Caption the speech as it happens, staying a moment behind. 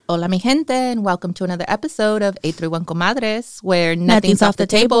Hola mi gente, and welcome to another episode of 831 Comadres, where nothing's off the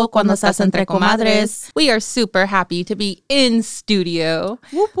table cuando estás entre comadres. We are super happy to be in studio.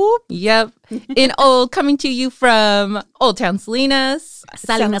 Whoop, whoop. Yep. Coming to you from Old Town Salinas,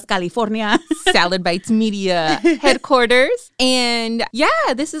 California. Salad Bites Media headquarters. And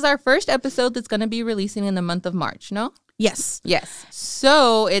yeah, this is our first episode that's going to be releasing in the month of March, no? Yes.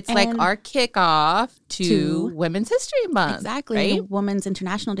 So it's like our kickoff to Women's History Month. Exactly. Right? Women's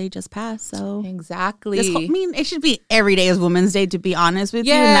International Day just passed. So Exactly. it should be every day is Women's Day, to be honest with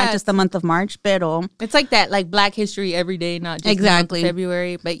you, not just the month of March. Pero it's like that, like Black History every day, not just exactly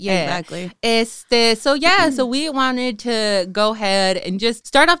February. But yeah, exactly. So we wanted to go ahead and just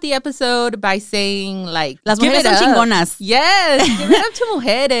start off the episode by saying, like, Las give mujeres it son up. chingonas. Yes, give it up to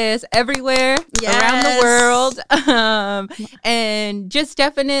mujeres everywhere around the world. And just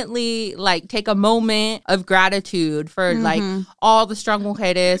definitely like take a moment of gratitude for like all the strong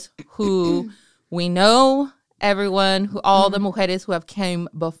mujeres who we know, all the mujeres who have came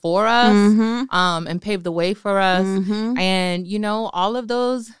before us and paved the way for us. And, you know, all of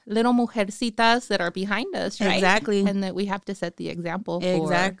those little mujercitas that are behind us, right? Exactly. And that we have to set the example for.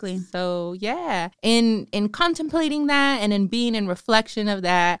 Exactly. So, yeah. In contemplating that and in being in reflection of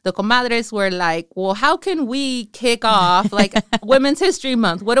that, the comadres were like, well, how can we kick off like Women's History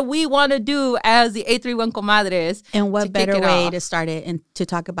Month? What do we want to do as the 831 comadres? And what better way off? to start it and to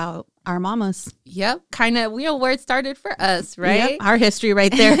talk about our mamas. Yep. Kind of, where it started for us, right? Yep. Our history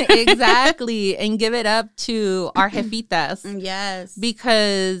right there. Exactly. And give it up to our jefitas. Yes.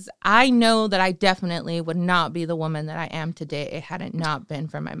 Because I know that I definitely would not be the woman that I am today had it not been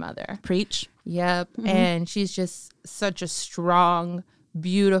for my mother. Preach. Yep. And she's just such a strong,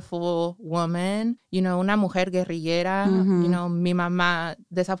 beautiful woman, you know, una mujer guerrillera. You know, mi mamá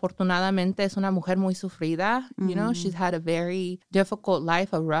desafortunadamente es una mujer muy sufrida. You know, she's had a very difficult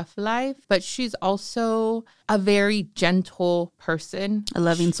life, a rough life, but she's also a very gentle person. A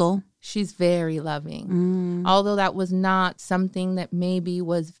loving soul. She's very loving. Although that was not something that maybe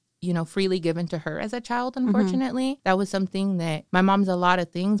was, you know, freely given to her as a child, unfortunately. That was something that my mom's a lot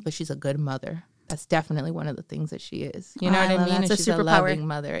of things, but she's a good mother. That's definitely one of the things that she is. You know what I mean? That's she's a superpower. loving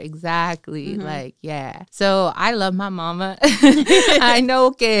mother. Exactly. Like, yeah. So I love my mama. I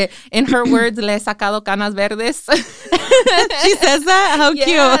know que in her words, le he sacado canas verdes. She says that? How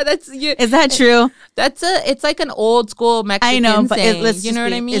cute. Is that true? It's like an old school Mexican I know, but saying. You know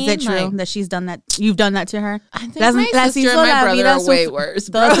what I mean? Is it true that she's done that? You've done that to her? I think my sister and my brother are way worse.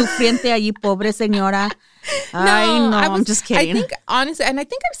 Toda sufriente allí, pobre señora. I'm just kidding. I think, honestly, and I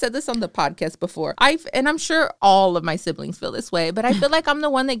think I've said this on the podcast before, and I'm sure all of my siblings feel this way, but I feel like I'm the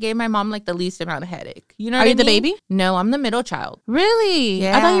one that gave my mom like the least amount of headache. You know what I mean? Are you the baby? No, I'm the middle child. Really?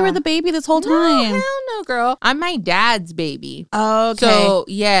 Yeah. I thought you were the baby this whole time. No, hell no, girl. I'm my dad's baby. Oh, okay. So,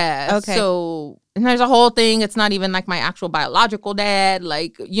 yeah. Okay. So... And there's a whole thing. It's not even like my actual biological dad.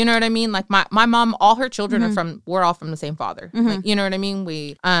 Like, you know what I mean? Like my mom, all her children we're all from the same father. Like, you know what I mean?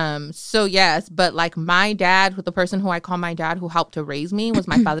 So yes, but like my dad, the person who I call my dad who helped to raise me was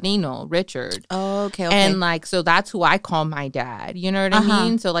my padrino, Richard. Oh, okay. And like, so that's who I call my dad. You know what I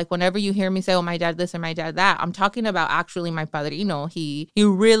mean? So like whenever you hear me say, oh, my dad this and my dad that, I'm talking about actually my padrino. He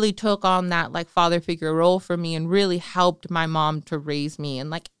really took on that like father figure role for me and really helped my mom to raise me in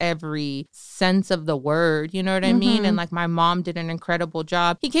like every sense of the word, you know what I mean? And like my mom did an incredible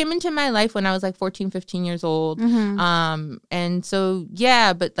job. He came into my life when I was like 14, 15 years old. And so,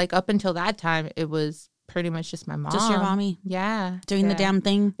 yeah, but like up until that time, it was pretty much just my mom. Just your mommy. Yeah. Doing the damn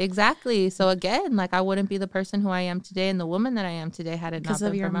thing. Exactly. So again, like I wouldn't be the person who I am today and the woman that I am today had it not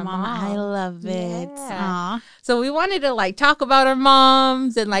been for my mom. I love it. Yeah. So we wanted to like talk about our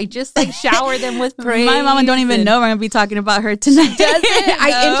moms and like just like shower them with praise. My mama don't even know we're going to be talking about her tonight. Does it?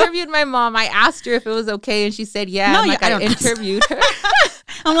 I interviewed my mom. I asked her if it was okay and she said yeah. No, I interviewed her.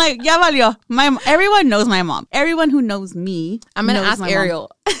 I'm like, ya valió. Everyone knows my mom. Everyone who knows me. I'm going to ask Ariel.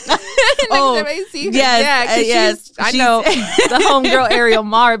 Yes. Yeah, yes. I know the homegirl Ariel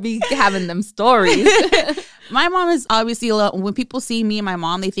Mar be having them stories. My mom is obviously a lot. When people see me and my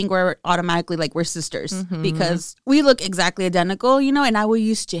mom, they think we're automatically like we're sisters because we look exactly identical, you know. And I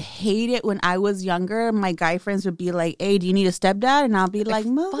used to hate it when I was younger. My guy friends would be like, "Hey, do you need a stepdad?" And I'll be like,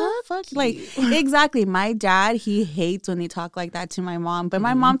 "Motherfucker!" Like exactly. My dad, he hates when they talk like that to my mom, but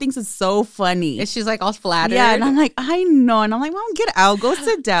my mom thinks it's so funny. And she's like all flattered. Yeah, and I'm like, I know, and I'm like, Mom, get out, go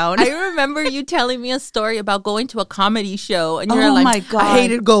sit down. I remember you telling me a story about going to a comedy show, and you're oh like, my God. I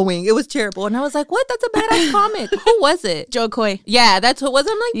hated going. It was terrible, and I was like, what? That's a badass comic? Who was it? Joe Coy. Yeah, that's who it was.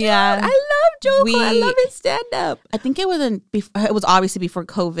 I'm like, yeah, I love Joe Coy. I love his stand-up. I think it was obviously before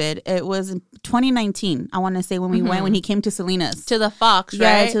COVID. It was in 2019, I want to say, when we went, when he came to Selena's. To the Fox,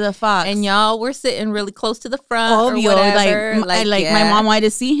 right? Yeah, to the Fox. And y'all were sitting really close to the front or whatever. My mom wanted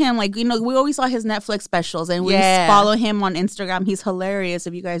to see him. Like, you know, we always saw his Netflix specials, and we follow him on Instagram. He's hilarious.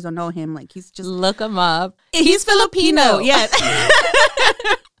 If you guys don't know him, like, he's just... Look him up. He's Filipino. Yes.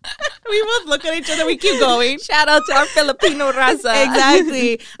 We both look at each other. We keep going. Shout out to our Filipino raza.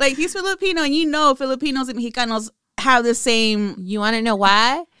 Exactly. Like, he's Filipino, and you know Filipinos and Mexicanos have the same... You want to know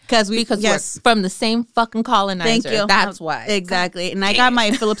why? Because we're from the same fucking colonizer. Thank you. That's why. Exactly. And I got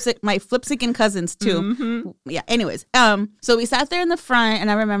my Flipsican cousins too. Mm-hmm. Yeah. Anyways, so we sat there in the front,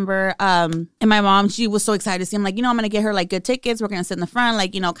 and I remember, and my mom, she was so excited to see him. Like, you know, I'm gonna get her like good tickets. We're gonna sit in the front,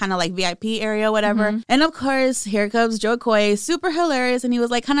 like, you know, kind of like VIP area, whatever. Mm-hmm. And of course, here comes Joe Coy, super hilarious, and he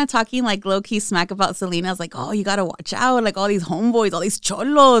was like kind of talking like low key smack about Selena. I was like, oh, you gotta watch out, like all these homeboys, all these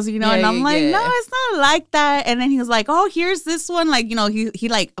cholos, you know. And I'm like, no, it's not like that. And then he was like, oh, here's this one, like, you know, he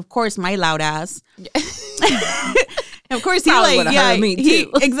like. Of course, my loud ass. Of course, he like, yeah, me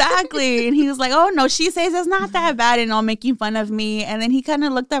too. Exactly. And he was like, oh, no, she says it's not that bad, and all making fun of me. And then he kind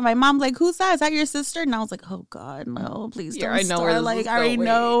of looked at my mom like, who's that? Is that your sister? And I was like, oh, God, no, please don't start. Like, I already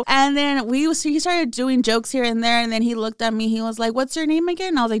know. And then he started doing jokes here and there. And then he looked at me. He was like, what's your name again?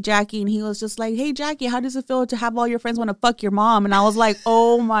 And I was like, Jackie. And he was just like, hey, Jackie, how does it feel to have all your friends want to fuck your mom? And I was like,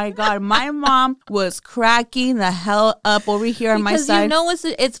 oh, my God. My mom was cracking the hell up over here on my side. Because you know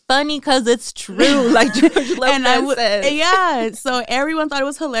it's funny because it's true, like George Lopez says. Yeah, so everyone thought it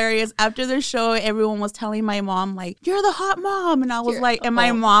was hilarious. After the show, everyone was telling my mom, like, you're the hot mom. And I was and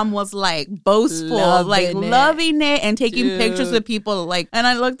my mom was like boastful, loving it and taking pictures with people. Like, and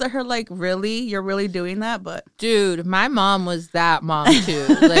I looked at her like, really? You're really doing that? But dude, my mom was that mom too.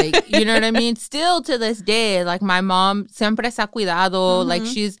 Like, you know what I mean? Still to this day, like my mom siempre se ha cuidado. Like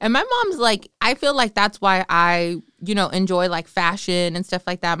and my mom's like, I feel like that's why I, you know, enjoy like fashion and stuff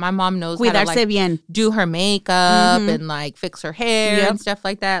like that. My mom knows how to like do her makeup and like fix her hair and stuff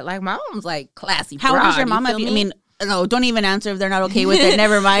like that. Like my mom's like classy. How old is your mom? I mean, no, don't even answer if they're not okay with it.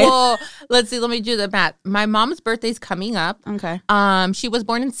 Never mind. Well, let's see. Let me do the math. My mom's birthday's coming up. Okay. She was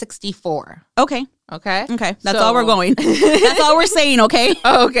born in 1964. Okay. Okay. That's all we're going. That's all we're saying. Okay.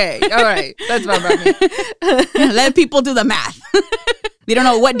 Okay. All right. That's fine by me. Let people do the math. They don't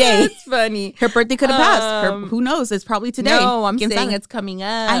know what day. It's funny. Her birthday could have passed. Who knows? It's probably today. No, I'm saying it's coming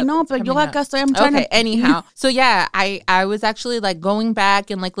up. I know, but yo acá estoy. I'm trying to. Anyhow. So yeah, I was actually like going back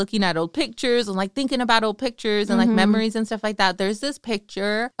and like looking at old pictures and like thinking about old pictures and like memories and stuff like that. There's this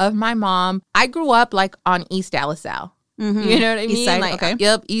picture of my mom. I grew up like on East Alisal. You know what I mean? East side, like, okay.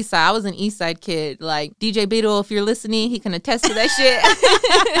 Yep, East Side. I was an East Side kid. Like DJ Beetle, if you're listening, he can attest to that shit.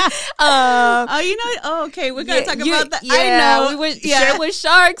 You know? Oh, okay. We're gonna talk about that. Yeah, I know. We were Sherwood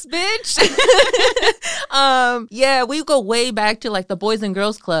Sharks, bitch. Yeah, we go way back to like the Boys and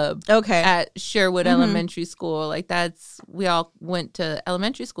Girls Club. Okay. At Sherwood Elementary School. Like we all went to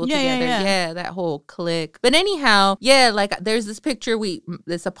elementary school together. Yeah, that whole clique. But anyhow, yeah, like there's this picture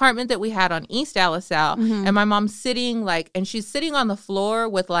this apartment that we had on East Alisal, and my mom's sitting and she's sitting on the floor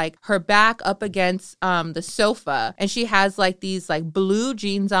with like her back up against the sofa, and she has like these like blue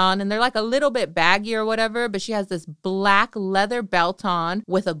jeans on, and they're like a little bit baggy or whatever, but she has this black leather belt on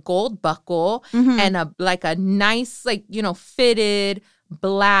with a gold buckle and a nice like, you know, fitted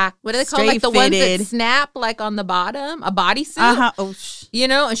black, what do they call like the ones that snap like on the bottom, a bodysuit. You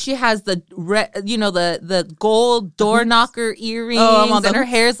know, and she has the the gold door knocker earrings, and her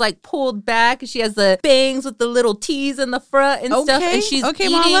hair's like pulled back, and she has the bangs with the little T's in the front and stuff, and she's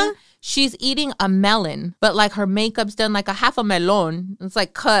eating She's eating a melon, but like her makeup's done like a half a melon. It's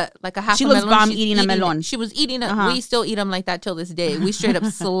like cut like a half a melon. She looks bomb eating a melon. She was eating it. We still eat them like that till this day. We straight up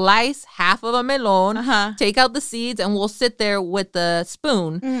slice half of a melon, take out the seeds, and we'll sit there with the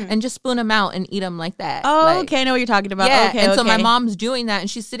spoon and just spoon them out and eat them like that. Oh, like, okay. I know what you're talking about. Yeah. Okay, so my mom's doing that, and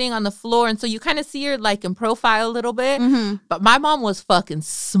she's sitting on the floor. And so you kind of see her like in profile a little bit. But my mom was fucking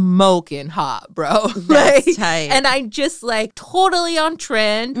smoking hot, bro. That's tight. And I just like totally on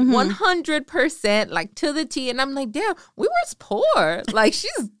trend, 100%, like to the T. And I'm like, damn, we were poor. Like,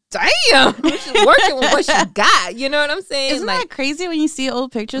 she's damn, she's working with what she got. You know what I'm saying? Isn't like, that crazy when you see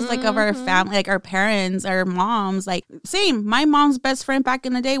old pictures like of our family, like our parents, our moms? Like, same. My mom's best friend back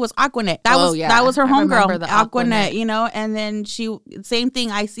in the day was Aquanet. That was her homegirl, Aquanet. You know, and then same thing.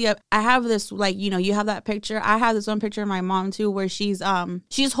 I have this like, you know, you have that picture. I have this one picture of my mom too, where she's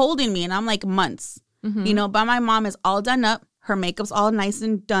holding me, and I'm like months. You know, but my mom is all done up. Her makeup's all nice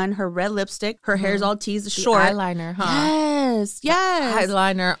and done. Her red lipstick. Her hair's all teased short. Eyeliner, huh? Yes.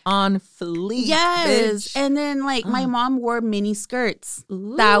 Eyeliner on fleek. Yes. Bitch. And then like my mom wore mini skirts.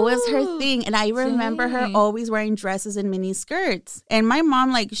 Ooh, that was her thing. And I remember her always wearing dresses and mini skirts. And my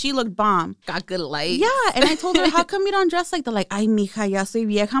mom, like, she looked bomb. Got good light. Yeah. And I told her, how come you don't dress like that? Like, ay, mija, ya soy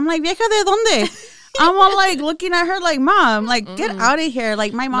vieja. I'm like, vieja de donde? I'm all like looking at her like, mom, like, get out of here.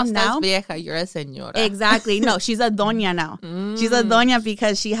 Like, my mom no now. Vieja, you're a señora. Exactly. No, she's a doña now. She's a doña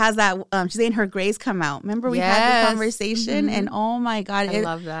because she has that, she's saying her grays come out. Remember we had the conversation and oh my God. I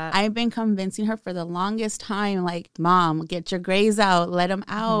love that. I've been convincing her for the longest time, like, mom, get your grays out. Let them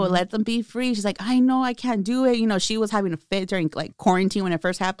out. Let them be free. She's like, I know I can't do it. You know, she was having a fit during like quarantine when it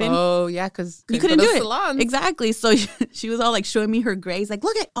first happened. Oh, yeah, because you couldn't do it. Salons. Exactly. So she was all like showing me her grays, like,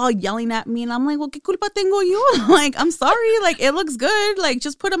 look at all yelling at me. And I'm like, well, ¿qué culpa tengo yo? Like, I'm sorry. Like, it looks good. Like,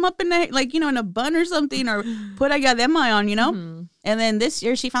 just put them up in a, like, you know, in a bun or something, or put a diadema on, you know? And then this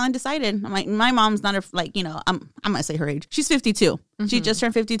year she finally decided. I'm like, my mom's not like, you know, I'm gonna say her age. She's 52. She just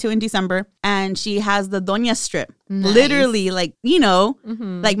turned 52 in December, and she has the doña strip. Nice. Literally, like, you know,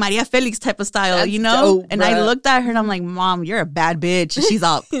 like Maria Felix type of style. That's, you know? Dope, and I looked at her and I'm like, Mom, you're a bad bitch. She's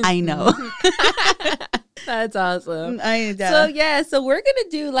all, I know. That's awesome. So we're gonna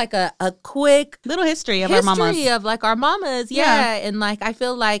do like a quick little history of our mamas. Of like our mamas, yeah. And like I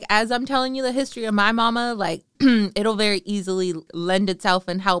feel like as I'm telling you the history of my mama, like it'll very easily lend itself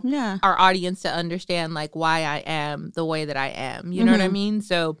and help our audience to understand like why I am the way that I am. You know what I mean?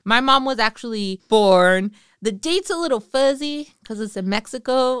 So my mom was actually born. The date's a little fuzzy because it's in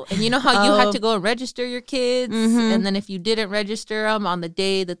Mexico. And you know how you had to go and register your kids? And then if you didn't register them on the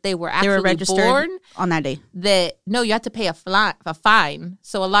day that they were actually registered born. On that day. You had to pay a fine.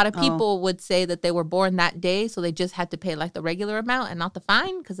 So a lot of people would say that they were born that day. So they just had to pay like the regular amount and not the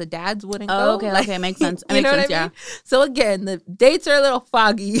fine because the dads wouldn't go. Okay, makes sense. Makes sense, I mean? So again, the dates are a little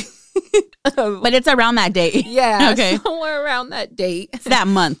foggy. But it's around that date. Yeah. Okay. Somewhere around that date. It's that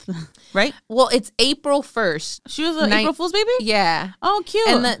month. Right? Well, it's April 1st. She was an April Fool's baby? Yeah. Oh, cute.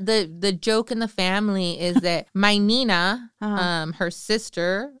 And the joke in the family is that my Nina, her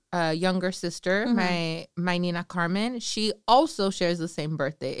sister, younger sister, my Nina Carmen, she also shares the same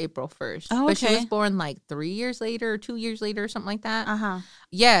birthday, April 1st. Oh, okay. But she was born like 3 years later or 2 years later or something like that.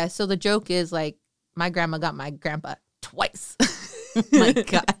 Yeah. So the joke is like my grandma got my grandpa twice. Oh my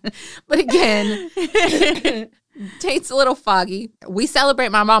God. But again, date's a little foggy. We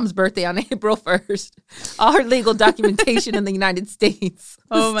celebrate my mom's birthday on April 1st. All her legal documentation in the United States.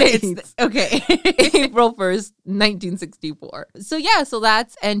 Oh my God. Okay. April 1st, 1964. So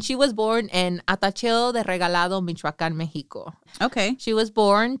that's, and she was born in Atacheo de Regalado, Michoacán, Mexico. Okay. She was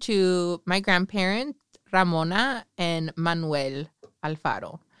born to my grandparents, Ramona and Manuel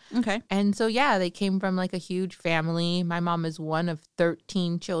Alfaro. Okay. And so, they came from like a huge family. My mom is one of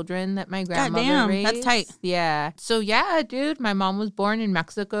 13 children that my grandmother raised. That's tight. Yeah. So, dude, my mom was born in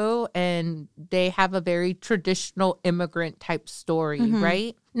Mexico and they have a very traditional immigrant type story,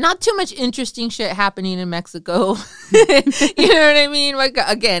 right? Not too much interesting shit happening in Mexico. You know what I mean? Like,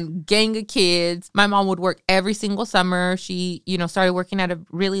 again, gang of kids. My mom would work every single summer. She, started working at a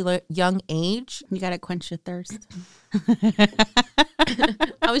really young age. You got to quench your thirst.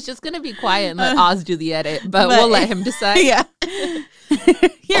 I was just going to be quiet and let Oz do the edit, but we'll let him decide. Yeah.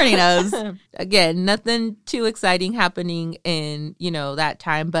 He already knows. Again, nothing too exciting happening in, that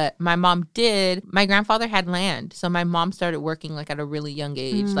time. But my grandfather had land. So my mom started working like at a really young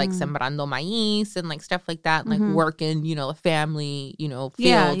age, like sembrando maíz and like stuff like that. And, like working, the family, fields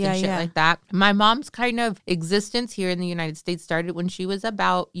and shit like that. My mom's kind of existence here in the United States started when she was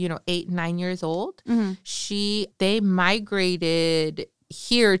about, 8, 9 years old. They migrated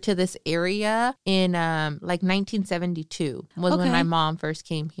here to this area in like 1972 was when my mom first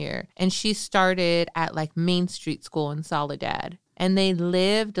came here, and she started at like Main Street School in Soledad, and they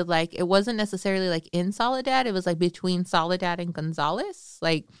lived like, it wasn't necessarily like in Soledad, it was like between Soledad and Gonzales,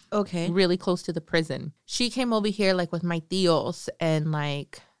 like really close to the prison. She came over here like with my tios and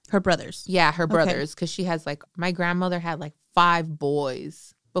like her brothers. Yeah, her brothers, because she has like, my grandmother had like 5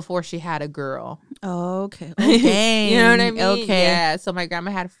 boys before she had a girl. Oh, okay. Okay. You know what I mean? Okay. Yeah. So my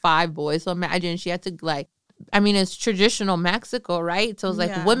grandma had 5 boys. So imagine she had to like, I mean, it's traditional Mexico, right? So it's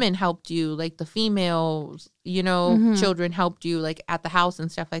like women helped you, like the females, children helped you like at the house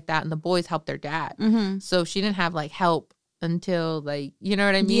and stuff like that. And the boys helped their dad. So she didn't have like help until like, you know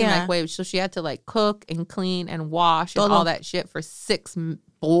what I mean? Yeah. Like, wait, so she had to like cook and clean and wash and all that shit for 6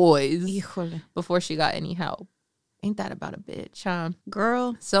 boys before she got any help. Ain't that about a bitch, huh?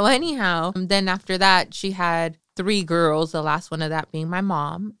 Girl. So anyhow, then after that, she had 3 girls, the last one of that being my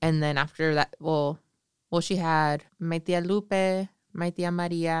mom. And then after that, Well, she had my tia Lupe, my tia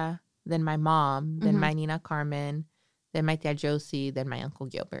Maria, then my mom, then my Nina Carmen, then my tia Josie, then my Uncle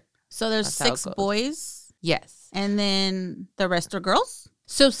Gilbert. So there's 6 boys? Yes. And then the rest are girls?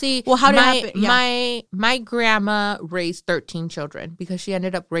 So see, well, how did it happen? Yeah. My grandma raised 13 children because she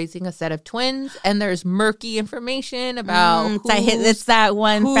ended up raising a set of twins, and there's murky information about it's that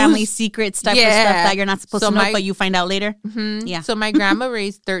one family secret stuff or stuff that you're not supposed to know, but you find out later. Yeah. So my grandma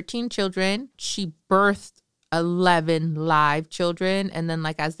raised 13 children. She birthed 11 live children, and then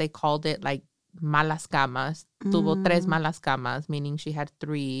like as they called it, like malas camas. Tuvo 3 malas camas, meaning she had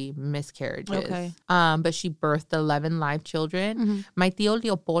 3 miscarriages. Okay. But she birthed 11 live children. My tío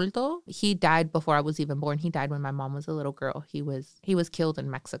Leopoldo, he died before I was even born. He died when my mom was a little girl. He was killed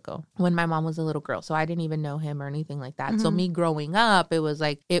in Mexico when my mom was a little girl. So I didn't even know him or anything like that. So me growing up,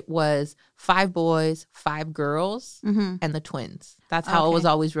 it was 5 boys, 5 girls, and the twins. That's how it was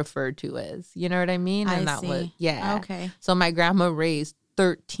always referred to as. You know what I mean? And I see. Okay. So my grandma raised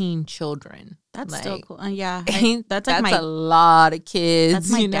 13 children. That's still cool. Yeah. That's a lot of kids.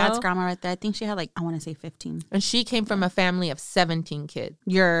 That's my dad's grandma right there. I think she had I want to say 15. And she came from a family of 17 kids.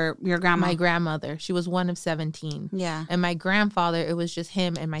 Your grandma? My grandmother. She was one of 17. Yeah. And my grandfather, it was just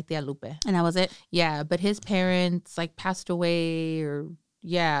him and my tia Lupe. And that was it? Yeah. But his parents passed away or...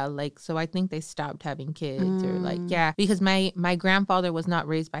 Yeah, so I think they stopped having kids or because my grandfather was not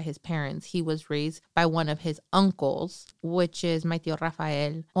raised by his parents. He was raised by one of his uncles, which is my tío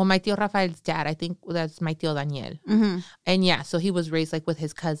Rafael. Well, my tío Rafael's dad, I think that's my tío Daniel. And so he was raised with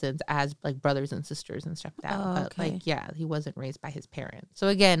his cousins as brothers and sisters and stuff like that. Oh, okay. But he wasn't raised by his parents. So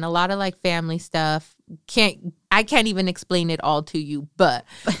again, a lot of family stuff. I can't even explain it all to you, but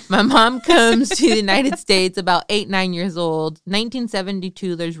my mom comes to the United States about 8-9 years old.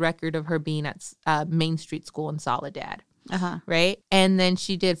 1972, there's record of her being at Main Street School in Soledad. Right? And then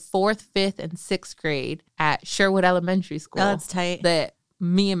she did 4th, 5th, and 6th grade at Sherwood Elementary School. Oh, that's tight. That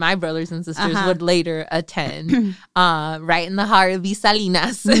me and my brothers and sisters would later attend, right in the heart of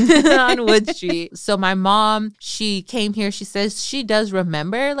Salinas on Wood Street. So my mom, she came here. She says she does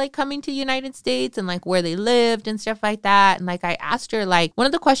remember coming to the United States and where they lived and stuff like that. And I asked her, one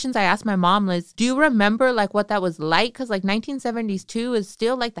of the questions I asked my mom was, do you remember what that was like? Because 1972 is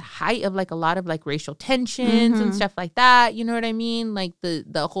still the height of a lot of racial tensions and stuff like that. You know what I mean?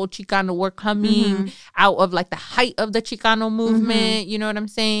 The whole Chicano were coming out of the height of the Chicano movement. You know what I'm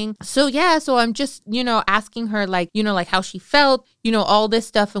saying? So so I'm just, asking her how she felt, all this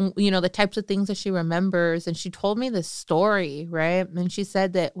stuff and, the types of things that she remembers. And she told me this story, right? And she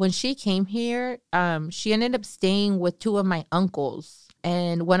said that when she came here, she ended up staying with 2 of my uncles.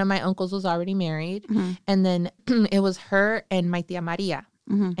 And one of my uncles was already married. And then it was her and my tia Maria.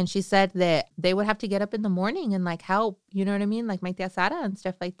 And she said that they would have to get up in the morning and help, you know what I mean? My tia Sara and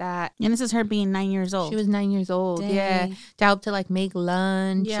stuff like that. And this is her being 9 years old. She was 9 years old. Dang. Yeah. To help to make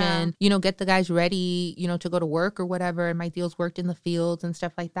lunch and, get the guys ready, to go to work or whatever. And my tios worked in the fields and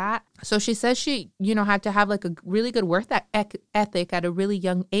stuff like that. So she says she, had to have a really good work ethic at a really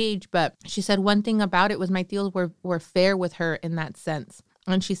young age. But she said one thing about it was my tios were fair with her in that sense.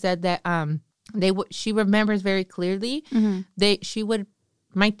 And she said that she remembers very clearly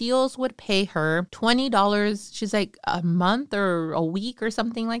my tios would pay her $20, she's a month or a week or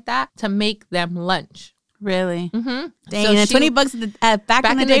something like that, to make them lunch. Really? Dang, so $20 back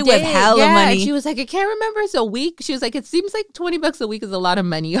in the day was hella money. She was I can't remember, it's a week. She was it seems $20 a week is a lot of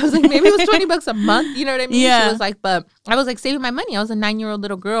money. I was maybe it was $20 a month. You know what I mean? Yeah. She was but I was saving my money. I was a 9-year-old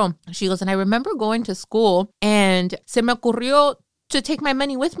little girl. She goes, and I remember going to school and se me ocurrió to take my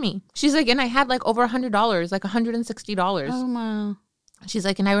money with me. She's and I had over $100, $160. Oh, wow. She's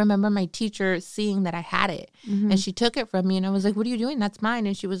and I remember my teacher seeing that I had it. And she took it from me. And I was what are you doing? That's mine.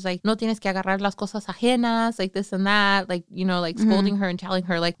 And she was no tienes que agarrar las cosas ajenas, this and that. Scolding her and telling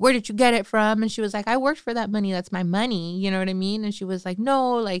her, where did you get it from? And she was I worked for that money. That's my money. You know what I mean? And she was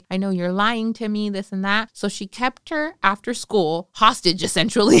no, I know you're lying to me, this and that. So she kept her after school hostage,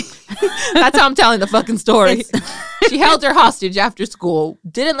 essentially. That's how I'm telling the fucking story. She held her hostage after school,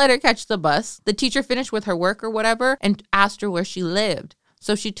 didn't let her catch the bus. The teacher finished with her work or whatever and asked her where she lived.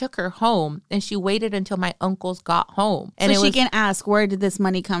 So she took her home and she waited until my uncles got home. And she can ask, where did this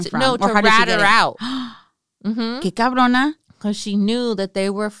money come from? No, to rat her out. Que cabrona. Because she knew that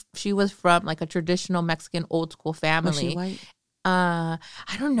she was from a traditional Mexican old school family. Was she white? I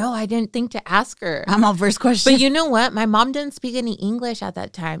don't know. I didn't think to ask her. I'm on first question. But you know what? My mom didn't speak any English at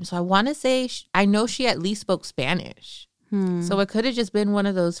that time. So I want to say, I know she at least spoke Spanish. So it could have just been one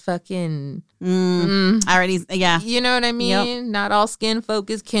of those fucking... yeah. You know what I mean? Yep. Not all skin folk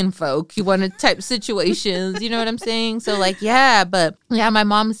is kinfolk. You want to type situations. You know what I'm saying? So like, but my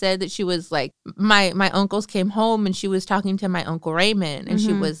mom said that she was like, my uncles came home and she was talking to my Uncle Raymond. And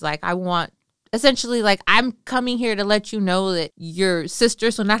she was like, essentially, like, I'm coming here to let you know that your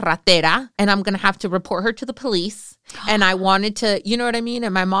sister's una ratera and I'm going to have to report her to the police. And I wanted to, you know what I mean?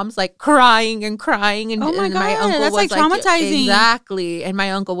 And my mom's like crying. And, oh my and God, my uncle that's was like traumatizing. Exactly. And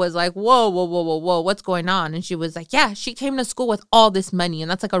my uncle was like, whoa, what's going on? And she was like, yeah, she came to school with all this money. And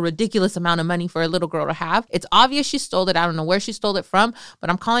that's like a ridiculous amount of money for a little girl to have. It's obvious she stole it. I don't know where she stole it from, but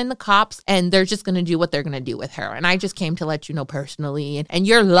I'm calling the cops and they're just going to do what they're going to do with her. And I just came to let you know personally. And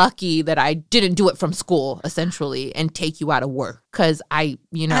you're lucky that I didn't do it from school, essentially, and take you out of work. Because I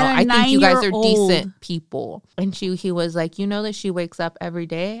think you guys are decent people. And he was like, you know that she wakes up every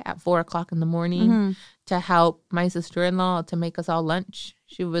day at 4:00 in the morning to help my sister-in-law to make us all lunch.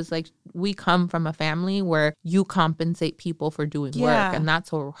 She was like, we come from a family where you compensate people for doing work. And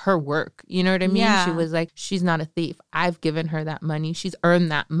that's her work. You know what I mean? Yeah. She was like, she's not a thief. I've given her that money. She's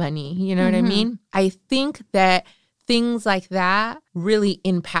earned that money. You know what I mean? I think that things like that really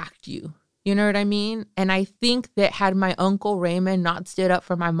impact you. You know what I mean? And I think that had my Uncle Raymond not stood up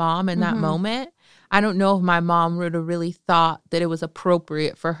for my mom in that moment, I don't know if my mom would have really thought that it was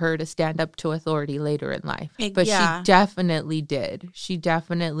appropriate for her to stand up to authority later in life. But she definitely did.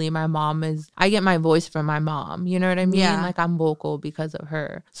 My mom I get my voice from my mom. You know what I mean? Yeah. Like, I'm vocal because of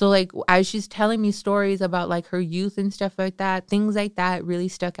her. So, like, as she's telling me stories about, like, her youth and stuff like that, things like that really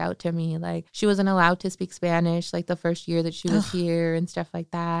stuck out to me. Like, she wasn't allowed to speak Spanish, like, the first year that she was here and stuff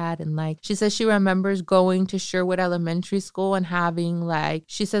like that. And, like, she says she remembers going to Sherwood Elementary School and having, like,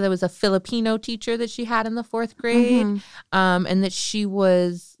 she said there was a Filipino teacher that she had in the 4th grade, and that she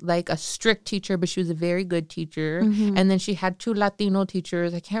was like a strict teacher, but she was a very good teacher. And then she had 2 Latino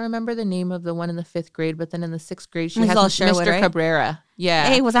teachers. I can't remember the name of the one in the 5th grade, but then in the 6th grade, she had Mr. Right? Cabrera. Yeah.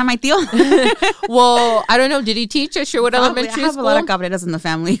 Hey, was that my tío? Well, I don't know. Did he teach at Sherwood Elementary School? I have a lot of Cabreras in the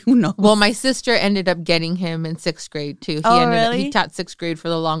family. Who knows? Well, my sister ended up getting him in 6th grade, too. He taught 6th grade for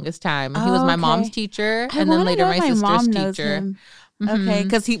the longest time. He was my mom's teacher, and then later my sister's teacher. Okay,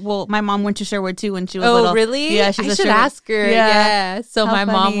 because my mom went to Sherwood too when she was little. Oh, really? Yeah, I should ask her. Yeah. So my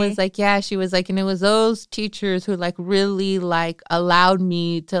mom was like, she was like, and it was those teachers who like really like allowed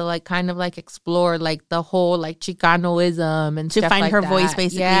me to like kind of like explore like the whole like Chicanoism and to stuff find like her that. voice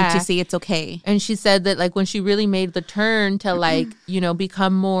basically to see it's okay. And she said that like when she really made the turn to like, you know,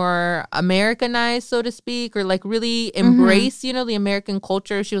 become more Americanized, so to speak, or like really embrace, you know, the American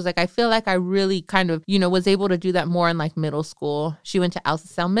culture, she was like, I feel like I really kind of, you know, was able to do that more in like middle school. She went to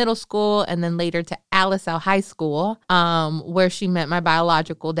Alsasel Middle School and then later to Alisal High School, where she met my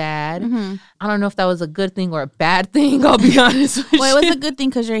biological dad. I don't know if that was a good thing or a bad thing, I'll be honest with you. Well, it was a good thing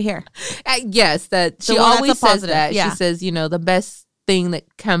because you're here. Yes, that she always says that. Yeah. She says, you know, the best thing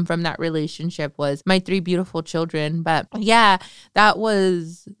that came from that relationship was my 3 beautiful children. But yeah, that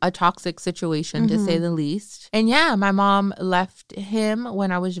was a toxic situation to say the least. And yeah, my mom left him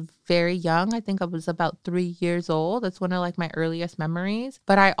when I was very young. I think I was about 3 years old. That's one of like my earliest memories.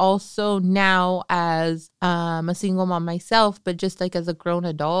 But I also now as a single mom myself, but just like as a grown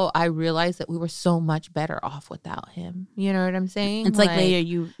adult, I realized that we were so much better off without him. You know what I'm saying? It's like later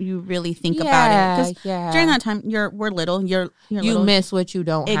you really think about it. Because during that time, we're little. You're you little. miss what you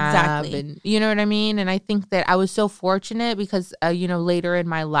don't have. And you know what I mean? And I think that I was so fortunate because, you know, later in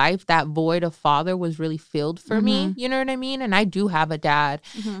my life, that void of father was really filled for me. You know what I mean? And I do have a dad.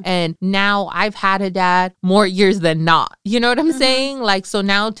 And now I've had a dad more years than not. You know what I'm saying? Like, so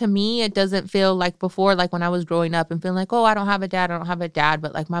now to me, it doesn't feel like before, like when I was growing up and feeling like, oh, I don't have a dad.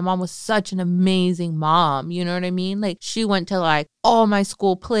 But like my mom was such an amazing mom. You know what I mean? Like she went to like all my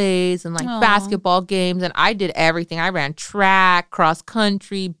school plays and like basketball games. And I did everything. I ran track, cross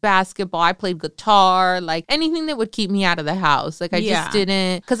country, basketball. I played guitar, like anything that would keep me out of the house. Like I just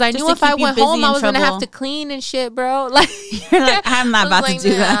didn't, because I knew if I went home, I was going to have to clean and shit, bro. Like, I'm not about to do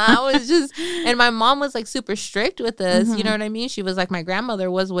that. I was just, and my mom was like super strict with us. You know what I mean? She was like, my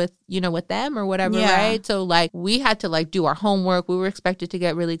grandmother was with, you know, with them or whatever, right? So like we had to like do our homework. We were expected to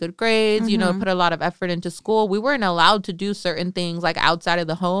get really good grades, you know, put a lot of effort into school. We weren't allowed to do certain things like outside of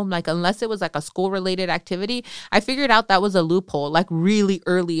the home, like unless it was like a school related activity. I figured out that was a loophole like really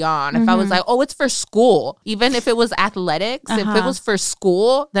early on. If I was like, oh, it's for school, even if it was athletics, if it was for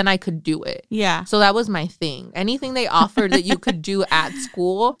school, then I could do it. Yeah. So that was my thing. Anything they offered that you could do at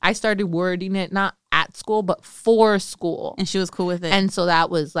school, I started wording it not at school, but for school. And she was cool with it. And so that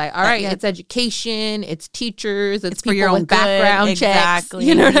was like, all right, it's education, it's teachers, it's people for your with own background checks. Exactly.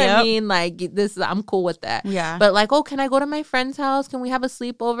 You know what I mean? Like I'm cool with that. Yeah. But like, oh, can I go to my friend's house? Can we have a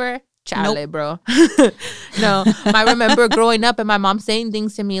sleepover? Chale, bro. No, I remember growing up and my mom saying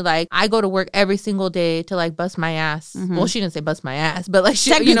things to me like, I go to work every single day to like bust my ass. Well, she didn't say bust my ass, but like,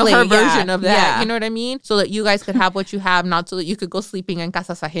 she, you know, her version of that. Yeah. You know what I mean? So that you guys could have what you have, not so that you could go sleeping in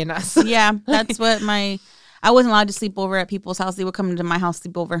casas ajenas. Yeah, that's what I wasn't allowed to sleep over at people's house. They would come to my house,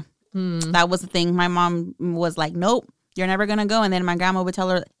 sleep over. That was the thing. My mom was like, nope. You're never gonna go, and then my grandma would tell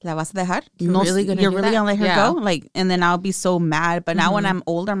her, "La vas a dejar? You're really gonna let her go?" Like, and then I'll be so mad. But now when I'm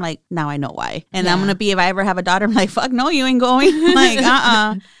older, I'm like, now I know why. And I'm gonna be, if I ever have a daughter, I'm like, fuck no, you ain't going. Like,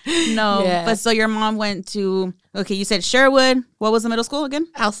 no. Yeah. But so your mom went to. Okay, you said Sherwood. What was the middle school again?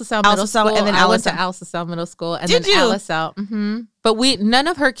 Al Sasal Middle School. And then I went to Al Sasal Middle School. And then Al Sasal. But none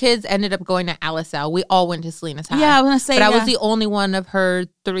of her kids ended up going to Al Sasal. We all went to Salinas High. Yeah, I was going to say. But I was the only one of her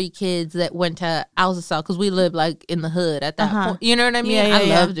 3 kids that went to Al Sasal because we lived like in the hood at that point. You know what I mean? I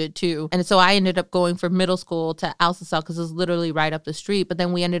loved it too. And so I ended up going from middle school to Al Sasal because it was literally right up the street. But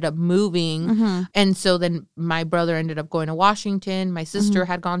then we ended up moving. And so then my brother ended up going to Washington. My sister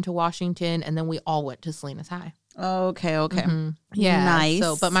had gone to Washington. And then we all went to Salinas High. Okay. Yeah. Nice.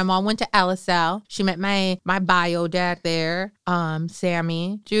 So, but my mom went to Al Sasal. She met my bio dad there,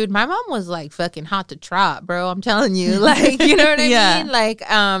 Sammy. Dude, my mom was like fucking hot to trot, bro. I'm telling you. Like, you know what I mean? Like,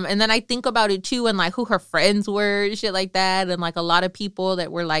 and then I think about it too and like who her friends were and shit like that. And like a lot of people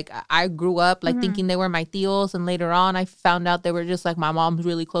that were like, I grew up like thinking they were my tios. And later on, I found out they were just like my mom's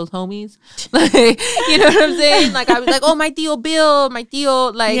really close homies. Like, you know what I'm saying? Like, I was like, oh, my tio Bill, my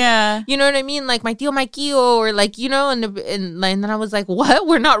tio, like, you know what I mean? Like my tio Mikio, or like, you know, and then I was like, what?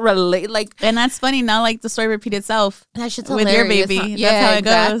 We're not related. Like, and that's funny. Now, like the story repeat itself. That shit's with hilarious. Your baby. Huh? That's how it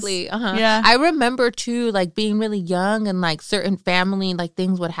exactly. goes. Yeah. I remember too, like being really young and like certain family like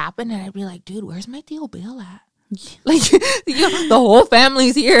things would happen, and I'd be like, dude, where's my tio Bill at? Like, you know, the whole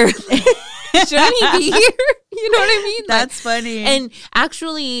family's here. Shouldn't he be here? You know what I mean? That's like, funny. And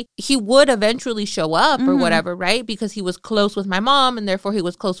actually, he would eventually show up or whatever, right? Because he was close with my mom, and therefore he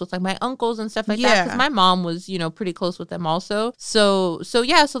was close with like my uncles and stuff like that. Because my mom was, you know, pretty close with them also. So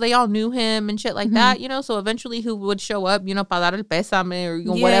yeah, so they all knew him and shit like that, you know. So eventually, he would show up, you know, para dar el pésame or you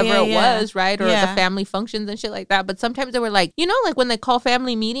know, whatever it was, right? Or the family functions and shit like that. But sometimes they were like, you know, like when they call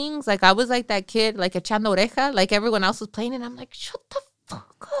family meetings, like I was like that kid, like echando oreja, like everyone else was playing, and I'm like, shut the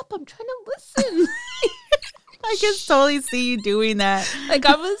fuck up, I'm trying to listen. I can totally see you doing that. Like,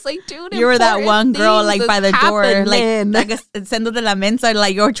 I was like, dude, you were that one girl, like, by the door, like sendo de la mensa,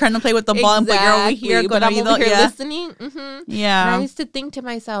 like, you're trying to play with the ball, and but you're over here, but I'm over here listening. Yeah. And I used to think to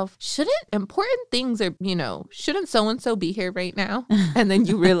myself, shouldn't important things or, you know, shouldn't so-and-so be here right now? And then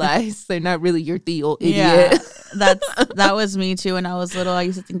you realize they're not really your tío, idiot. Yeah, that was me, too. When I was little, I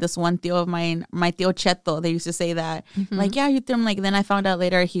used to think this one tío of mine, my tío Cheto, they used to say that. Like, yeah, you threw him. Like, then I found out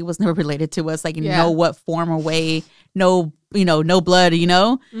later he was never related to us, like, in no what form or way. No, you know, no blood, you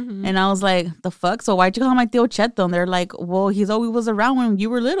know? And I was like, the fuck? So why'd you call my tío Cheto? And they're like, well, he's always was around when you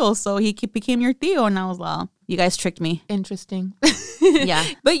were little, so he became your tío. And I was like, you guys tricked me. Interesting. Yeah.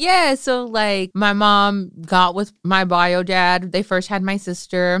 But yeah, so like my mom got with my bio dad. They first had my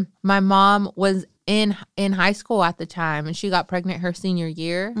sister. My mom was in high school at the time, and she got pregnant her senior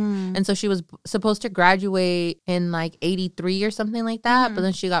year. And so she was supposed to graduate in like 83 or something like that. But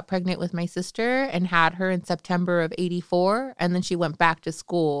then she got pregnant with my sister and had her in September of 84. And then she went back to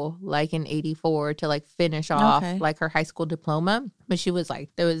school like in 84 to like finish off like her high school diploma. But she was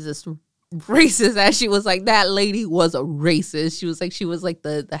like, there was this racist as she was like, that lady was a racist. She was like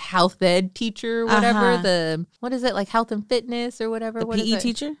the health ed teacher or whatever. The what is it, like health and fitness or whatever? The what PE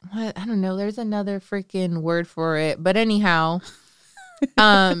teacher? What? I don't know. There's another freaking word for it. But anyhow,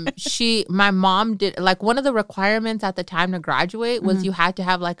 my mom did like one of the requirements at the time to graduate was you had to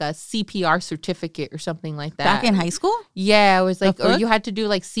have like a CPR certificate or something like that. Back in high school? Yeah, it was like, or you had to do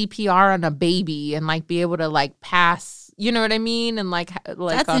like CPR on a baby and like be able to like pass. You know what I mean? And like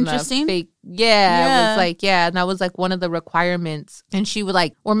that's on interesting. A fake, it was like, and that was like one of the requirements. And she would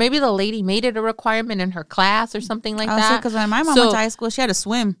like, or maybe the lady made it a requirement in her class or something like that. Because when my mom went to high school, she had to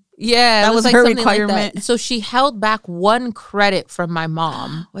swim. Yeah, that was like her requirement. Like so she held back 1 credit from my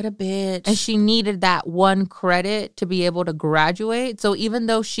mom. What a bitch. And she needed that 1 credit to be able to graduate. So even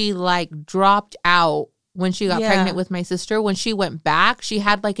though she like dropped out when she got pregnant with my sister, when she went back, she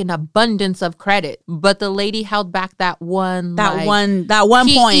had like an abundance of credit, but the lady held back that one PE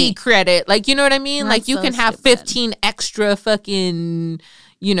point credit. Like, you know what I mean? That's like you can have 15 extra fucking,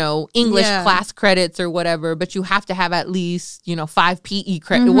 English class credits or whatever, but you have to have at least, 5 PE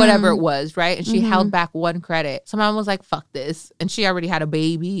credit, whatever it was, right? And she held back 1 credit. So mom was like, fuck this. And she already had a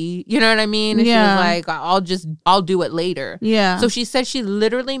baby. You know what I mean? And she was like, I'll do it later. Yeah. So she said she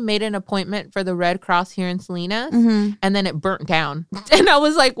literally made an appointment for the Red Cross here in Salinas, and then it burnt down. And I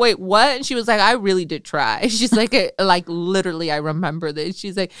was like, wait, what? And she was like, I really did try. She's like, literally, I remember this.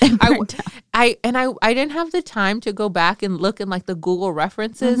 She's like, I didn't have the time to go back and look in like the Google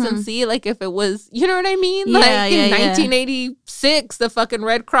references and see like if it was, you know what I mean? In 1986, the fucking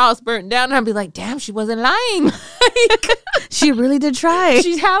Red Cross burnt down. And I'd be like, damn, she wasn't lying. She really did try.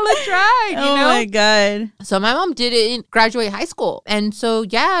 She hella tried. Oh my God. So my mom didn't graduate high school. And so,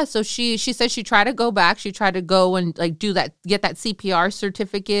 so she said she tried to go back. She tried to go and like get that CPR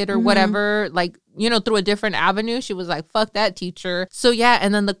certificate or whatever, like, through a different avenue. She was like, fuck that, teacher. So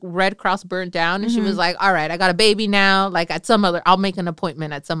and then the Red Cross burnt down and she was like, all right, I got a baby now. Like I'll make an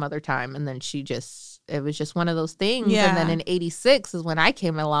appointment at some other time. And then it was just one of those things. Yeah. And then in 86 is when I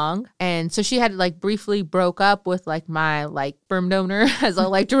came along. And so she had like briefly broke up with like my like sperm donor, as I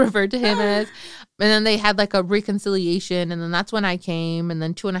like to refer to him as. And then they had like a reconciliation. And then that's when I came. And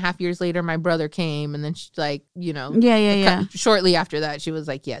then 2.5 years later, my brother came. And then she's like, shortly after that, she was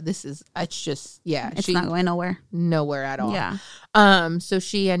like, it's not going nowhere. Nowhere at all. Yeah. So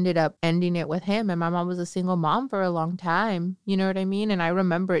she ended up ending it with him. And my mom was a single mom for a long time. You know what I mean? And I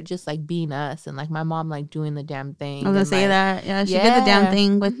remember it just like being us and like my mom like doing the damn thing. I was gonna say that. Yeah, she did the damn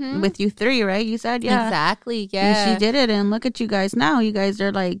thing with you 3, right? You said, yeah. Exactly, yeah. And she did it. And look at you guys now. You guys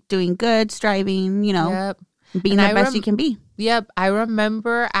are like doing good, striving, being the best you can be. Yep. I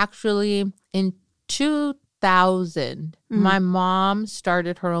remember actually in 2000, my mom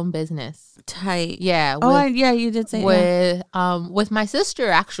started her own business. Tight. Yeah. You did say with my sister,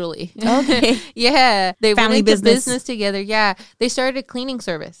 actually. Okay. Yeah. They Family went into business together. Yeah. They started a cleaning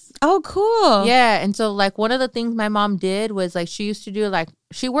service. Oh, cool. Yeah. And so like one of the things my mom did was like she used to do like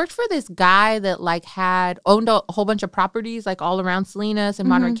she worked for this guy that like owned a whole bunch of properties like all around Salinas and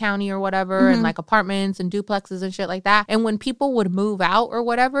Monterey County or whatever, and like apartments and duplexes and shit like that. And when people would move out or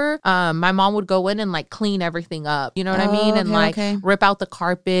whatever, my mom would go in and like clean everything up. You know what I mean? And rip out the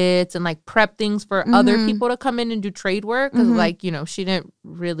carpets and like prep things for other people to come in and do trade work. Cause like, she didn't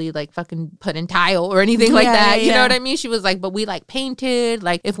really like fucking put in tile or anything like that. You know what I mean? She was like, but we like painted,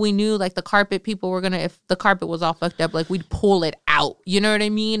 like if we knew like the carpet people were if the carpet was all fucked up, like we'd pull it out. You know what I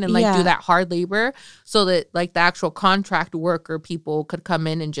mean? And like do that hard labor so that like the actual contract worker people could come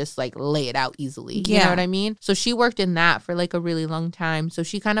in and just like lay it out easily. You know what I mean? So she worked in that for like a really long time. So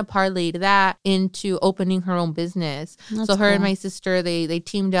she kind of parlayed that into opening her own business. That's so her and my sister, they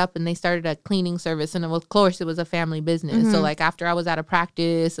teamed up and they started a cleaning service. And of course it was a family business. So like after I was out of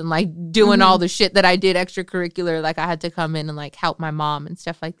practice and like doing all the shit that I did extracurricular, like I had to come in and like help my mom and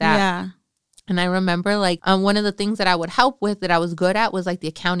stuff like that. Yeah. And I remember like one of the things that I would help with that I was good at was like the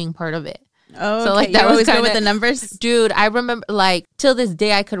accounting part of it. Oh, so like that was good with the numbers, dude. I remember like till this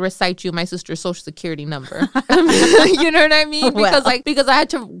day I could recite you my sister's social security number. You know what I mean? Because I had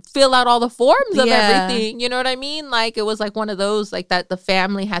to fill out all the forms of everything. You know what I mean? Like it was like one of those like that the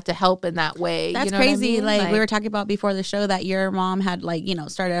family had to help in that way. That's you know crazy. What I mean? Like we were talking about before the show that your mom had like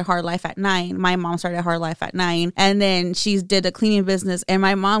started a hard life at 9. My mom started a hard life at 9, and then she did a cleaning business, and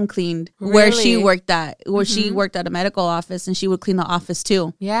my mom cleaned where she worked at. She worked at a medical office, and she would clean the office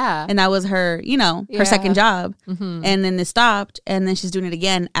too. Yeah, and that was her. Her second job. And then it stopped, and then she's doing it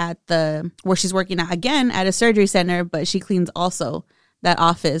again at where she's working at again at a surgery center, but she cleans also that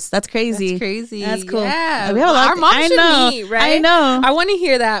office. That's crazy. That's cool. Yeah. Our mom should meet, right? I know. I want to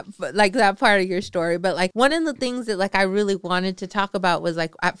hear that, like that part of your story. But like one of the things that like I really wanted to talk about was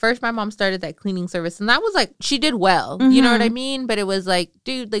like at first my mom started that cleaning service, and that was like she did well. You know what I mean? But it was like,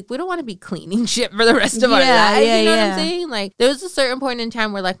 dude, like we don't want to be cleaning shit for the rest of our lives. You know what I'm saying? Like there was a certain point in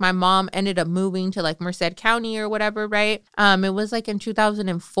time where like my mom ended up moving to like Merced County or whatever, right? It was like in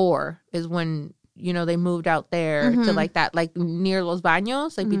 2004 is when they moved out there to like that, like near Los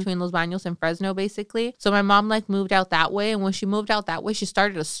Baños, like between Los Baños and Fresno, basically. So my mom like moved out that way. And when she moved out that way, she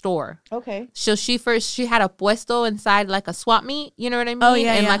started a store. Okay. So she had a puesto inside like a swap meet, you know what I mean? Oh,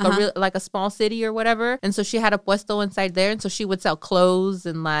 yeah. And like like a small city or whatever. And so she had a puesto inside there. And so she would sell clothes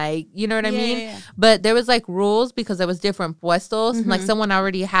and like, you know what I mean? Yeah. But there was like rules because there was different puestos. And like someone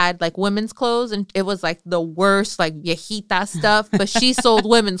already had like women's clothes, and it was like the worst, like viejita stuff. But she sold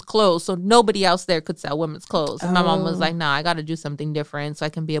women's clothes. So nobody else there could sell women's clothes. And my mom was like, nah, I got to do something different so I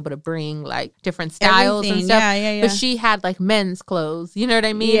can be able to bring like different styles and stuff. Yeah. But she had like men's clothes, you know what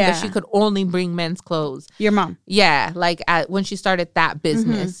I mean? Yeah. But she could only bring men's clothes. Your mom? Yeah, like when she started that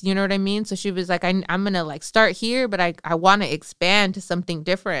business, you know what I mean? So she was like, I'm going to like start here, but I want to expand to something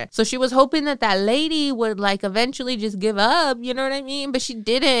different. So she was hoping that lady would like eventually just give up, you know what I mean? But she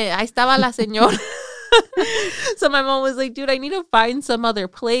didn't. Ahí estaba la señora. So my mom was like, dude, I need to find some other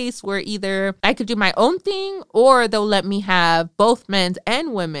place where either I could do my own thing or they'll let me have both men's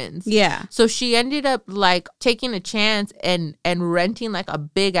and women's. Yeah. So she ended up like taking a chance and renting like a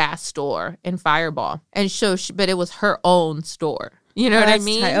big ass store in Fireball. And so but it was her own store. You know what I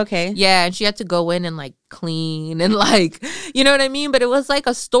mean? Okay. Yeah. And she had to go in and like clean and like, you know what I mean? But it was like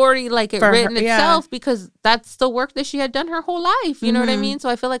a story like it written itself because that's the work that she had done her whole life. You know what I mean? So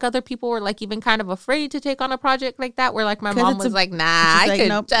I feel like other people were like even kind of afraid to take on a project like that where like my mom was like, nah, I could,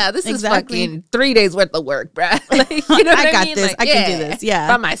 nope, this is fucking 3 days worth of work, bruh. Like, you know what I got mean? this. Like, I can do this. Yeah.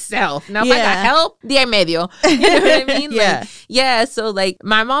 By myself. Now if I got help, día y medio. You know what I mean? Like, yeah. So like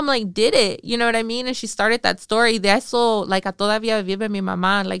my mom like did it, you know what I mean? And she started that story. De eso, like a todavía vive mi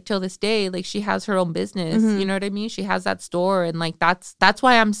mamá, like till this day, like she has her own business. You know what I mean? She has that store, and like that's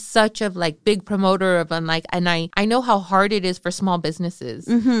why I'm such a like big promoter of and I know how hard it is for small businesses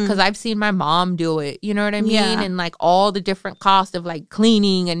because I've seen my mom do it. You know what I mean? And like all the different costs of like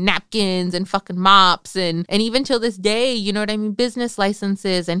cleaning and napkins and fucking mops and even till this day, you know what I mean? Business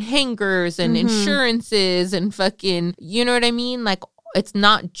licenses and hangers and insurances and fucking, you know what I mean? Like it's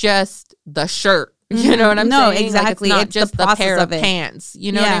not just the shirt. You know what I'm saying? No, exactly. Like, it's not just the pair of it. pants.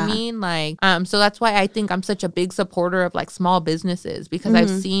 You know what I mean? Like, so that's why I think I'm such a big supporter of like small businesses because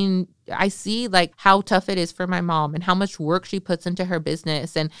I see like how tough it is for my mom and how much work she puts into her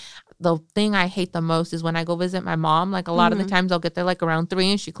business. And the thing I hate the most is when I go visit my mom, like a lot of the times I'll get there like around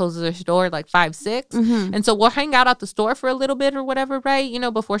 3 and she closes her store at like 5, 6. And so we'll hang out at the store for a little bit or whatever, right? You know,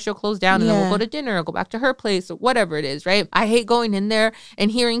 before she'll close down and then we'll go to dinner or go back to her place or whatever it is, right? I hate going in there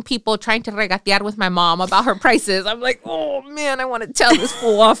and hearing people trying to regatear with my mom about her prices. I'm like, oh man, I want to tell this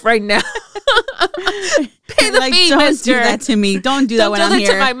fool off right now. Pay the fee, don't mister. Do that to me. Don't do that when I'm here.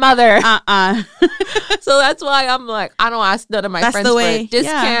 Don't do that to my mother. Uh-uh. So that's why I'm like, I don't ask none of my friends for a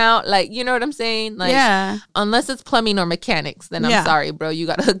discount. Like, you know what I'm saying? Like, unless it's plumbing or mechanics, then I'm sorry, bro. You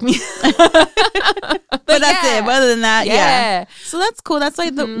got to hook me. But that's it. But other than that, So that's cool. That's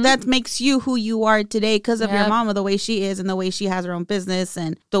like that makes you who you are today because of your mama, the way she is and the way she has her own business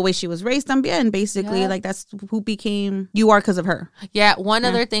and the way she was raised también. Basically, like that's who became you are because of her. Yeah. One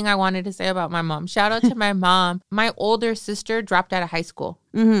other thing I wanted to say about my mom. Shout out to my mom. My older sister dropped out of high school.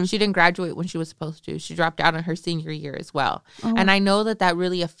 She didn't graduate when she was supposed to. She dropped out in her senior year as well. And I know that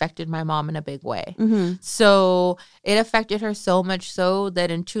really affected my mom in a big way. So it affected her so much so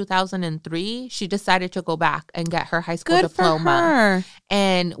that in 2003, she decided to go back and get her high school diploma. For her.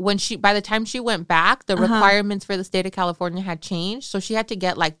 And by the time she went back, the requirements for the state of California had changed. So she had to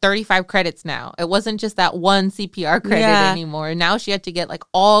get like 35 credits now. It wasn't just that one CPR credit anymore. Now she had to get like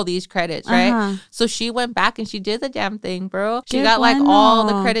all these credits, right? So she went back and she did the damn thing, bro. She got like all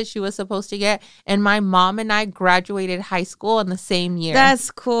the credits she was supposed to get. And my mom and I graduated high school in the same year. That's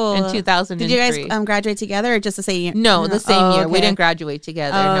cool. In 2003. Did you guys graduate together or just the same year? No, the same year. We didn't graduate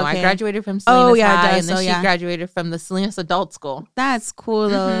together. No, I graduated from Salinas High and then she graduated from the Salinas Adult School. That's cool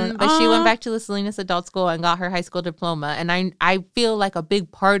though. But she went back to the Salinas Adult School and got her high school diploma. And I feel like a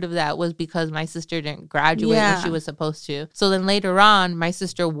big part of that was because my sister didn't graduate when she was supposed to. So then later on, my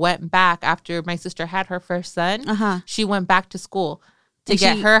sister went back after my sister had her first son. She went back to school to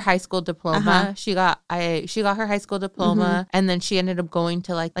get her high school diploma. She got her high school diploma and then she ended up going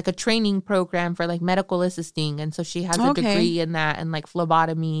to like a training program for like medical assisting, and so she has a degree in that and like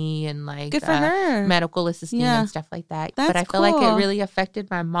phlebotomy and like good for her. Medical assisting and stuff like that. But I feel like it really affected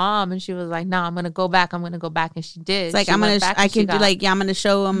my mom and she was like, no, I'm gonna go back, and she did. It's like I'm gonna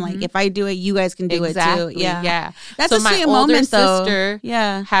show them like if I do it, you guys can do it too. Yeah. That's so a sweet my older moment though. Sister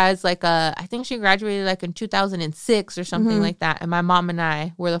has like I think she graduated like in 2006 or something like that, and my mom and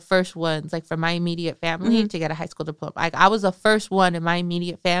I were the first ones, like from my immediate family, to get a high school diploma. Like I was the first one in my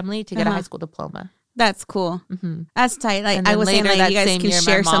immediate family to get a high school diploma. That's cool. That's tight. Like I was saying, like you guys can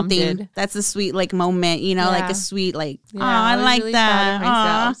share something. That's a sweet like moment, you know, like a sweet like. Oh, I like really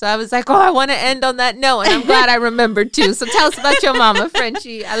that. So I was like, oh, I want to end on that note, and I'm glad I remembered too. So tell us about your mama,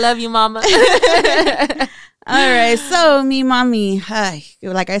 Frenchie. I love you, mama. All right, so me mommy,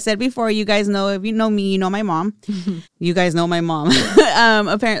 like I said before, you guys know, if you know me, you know my mom. You guys know my mom.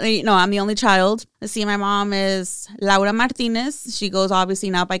 Apparently, no, I'm the only child. Let's see, my mom is Laura Martinez. She goes obviously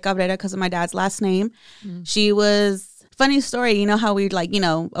now by Cabrera because of my dad's last name. She was funny story. You know how we like,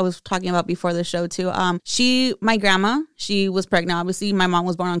 I was talking about before the show too. My grandma, she was pregnant. Obviously, my mom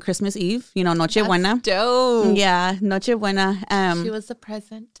was born on Christmas Eve. Noche Buena. Dope. Yeah, Noche Buena. She was the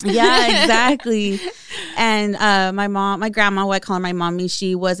present. Yeah, exactly. And my grandma, what I call her my mommy,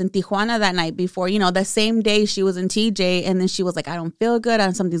 she was in Tijuana that night before. The same day she was in TJ, and then she was like, I don't feel good.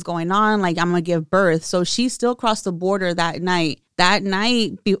 Something's going on. Like, I'm gonna give birth. So she still crossed the border that night. That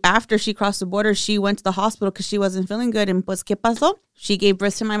night, after she crossed the border, she went to the hospital because she wasn't feeling good. And pues, ¿qué pasó? She gave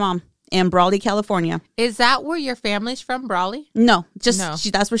birth to my mom in Brawley, California. Is that where your family's from, Brawley? No,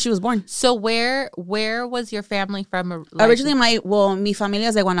 that's where she was born. So where was your family from? Originally, mi familia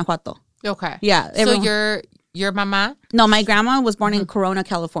es de Guanajuato. Okay. Yeah. So your mama? No, my grandma was born in Corona,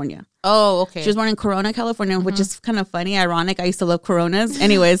 California. Oh, okay. She was born in Corona, California, which is kind of funny, ironic. I used to love Coronas.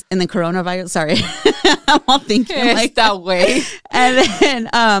 Anyways, and then coronavirus, sorry. I'm all thinking like that way. And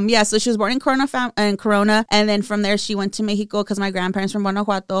then, so she was born in Corona. And then from there, she went to Mexico because my grandparents from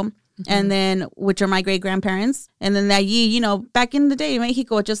Guanajuato. And then, which are my great grandparents. And then back in the day,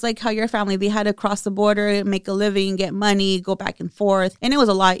 Mexico, just like how your family, they had to cross the border, make a living, get money, go back and forth. And it was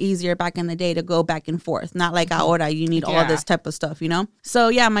a lot easier back in the day to go back and forth. Not like ahora, you need all this type of stuff, So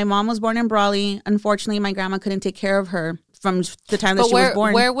yeah, my mom was born in Brawley. Unfortunately, my grandma couldn't take care of her from the time that she was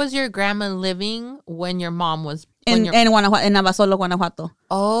born. Where was your grandma living when your mom was in Guanajuato, in Navasolo, Guanajuato.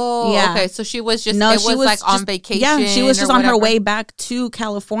 Oh, yeah. Okay. So she was just on vacation. Yeah, she was just on her way back to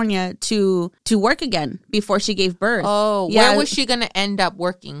California to work again before she gave birth. Oh, yeah. Where was she gonna end up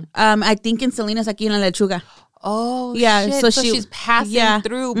working? I think in Salinas, aquí en La Lechuga. Oh, yeah. Shit. So she's passing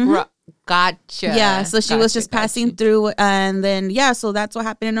through. Mm-hmm. Gotcha. Yeah, so she was just passing through, and then so that's what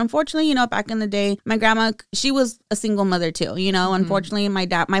happened. And unfortunately, back in the day, my grandma, she was a single mother too. Unfortunately,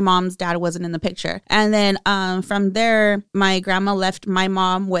 my mom's dad wasn't in the picture. And then from there, my grandma left my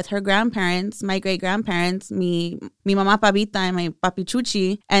mom with her grandparents, my great grandparents, mi mamá Pavita and my papi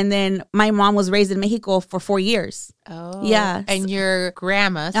Chuchi. And then my mom was raised in Mexico for 4 years. Oh, yeah. And your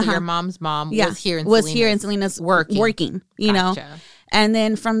grandma, so your mom's mom, was here in Salinas working. Gotcha. And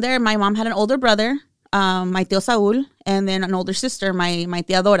then from there, my mom had an older brother, my tío Saúl, and then an older sister, my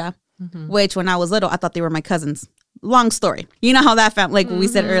tía Dora, which when I was little, I thought they were my cousins. Long story. You know how that felt, like we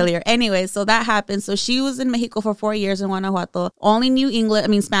said earlier. Anyway, so that happened. So she was in Mexico for 4 years in Guanajuato, only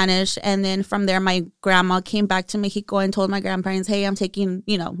knew Spanish. And then from there, my grandma came back to Mexico and told my grandparents, hey, I'm taking,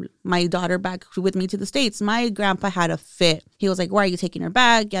 my daughter back with me to the States. My grandpa had a fit. He was like, why are you taking her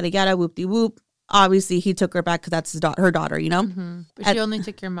back? Yada, yada, whoop-de-whoop. Obviously, he took her back because that's her daughter, But she only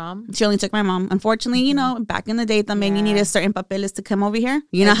took your mom? She only took my mom. Unfortunately, back in the day, también you needed certain papeles to come over here.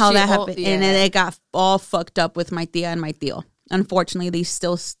 You know how that happened. And then it got all fucked up with my tía and my tío. Unfortunately, they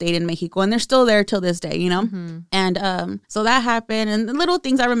still stayed in Mexico, and they're still there till this day, And so that happened, and the little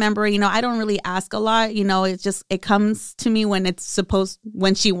things I remember, I don't really ask a lot, it's just, it comes to me when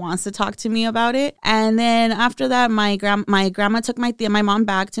when she wants to talk to me about it. And then after that, my grandma took my mom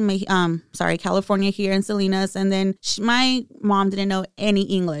back to California here in Salinas, and then my mom didn't know any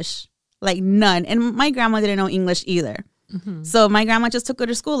English, like none, and my grandma didn't know English either. So my grandma just took her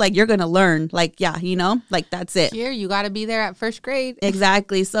to school. Like, you're going to learn. Like, like that's it. Here, you got to be there at first grade.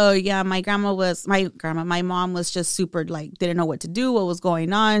 Exactly. So yeah, my mom was just super, like, didn't know what to do, what was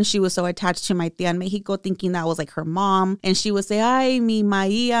going on. She was so attached to my tía in Mexico, thinking that was like her mom. And she would say, ay, mi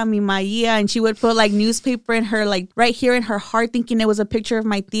maía. And she would put like newspaper in her, like right here in her heart, thinking it was a picture of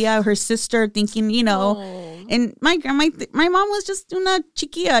my tía, her sister, thinking, And my mom was just una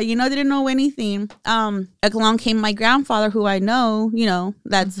chiquilla, didn't know anything. Along came my grandfather, who I know,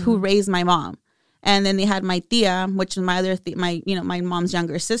 that's who raised my mom. And then they had my tia, which is my other, my mom's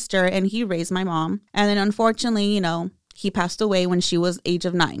younger sister, and he raised my mom. And then unfortunately, he passed away when she was age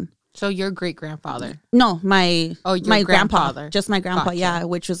of 9. So your great grandfather? No, my grandpa, just my grandpa, gotcha. Yeah,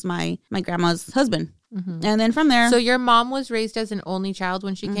 which was my grandma's husband. And then from there, so your mom was raised as an only child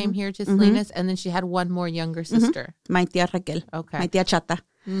when she came here to Salinas, and then she had one more younger sister. My tia Raquel. Okay. My tia Chata.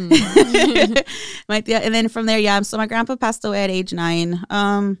 My tia, and then from there, so my grandpa passed away at age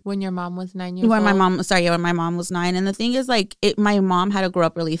 9. When your mom was 9 years old? When my mom was 9. And the thing is, like, my mom had to grow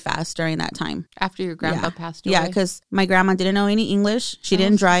up really fast during that time. After your grandpa passed away? Yeah, because my grandma didn't know any English. She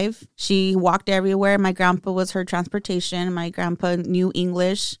didn't drive. She walked everywhere. My grandpa was her transportation. My grandpa knew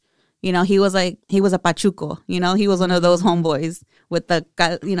English. He was a pachuco. He was one of those homeboys with the,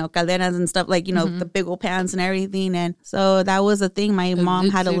 calderas and stuff, like, the big old pants and everything. And so that was the thing. My mom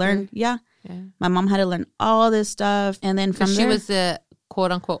had to learn. Yeah. My mom had to learn all this stuff. And then from there, she was the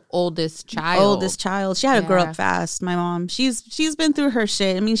quote unquote oldest child. She had to grow up fast. My mom, she's been through her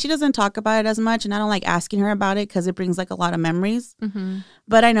shit. I mean, she doesn't talk about it as much, and I don't like asking her about it because it brings like a lot of memories.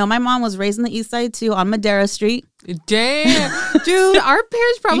 But I know my mom was raised in the East Side too, on Madera Street. Damn, dude, our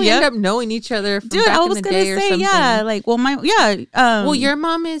parents probably end up knowing each other from back in the day or something. Yeah, like, well, well, your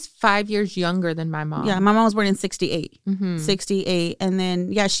mom is 5 years younger than my mom. Yeah, my mom was born in 68. 68. And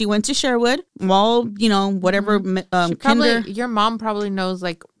then, yeah, she went to Sherwood. Well, you know, whatever. Your mom probably knows,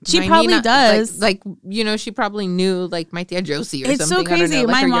 like, she probably does. Like, you know, she probably knew, like, my tia Josie or something. It's so crazy.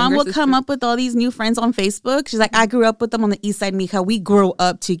 Like my mom will come up with all these new friends on Facebook. She's like, I grew up with them on the east side, mija. We grew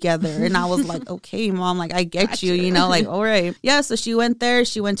up together. And I was like, okay, mom, like, I get you, you know, like, all right. Yeah, so she went there.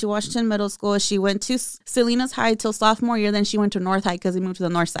 She went to Washington Middle School. She went to Salinas High till sophomore year. Then she went to North High because we moved to the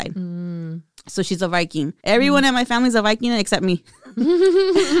north side. So she's a Viking. Everyone in my family's a Viking except me.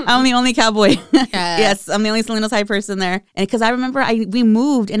 I'm the only cowboy. Yes, I'm the only Salinas High person there. And because I remember we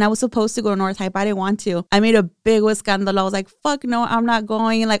moved and I was supposed to go to North High, but I didn't want to. I made a big scandal. I was like, fuck no, I'm not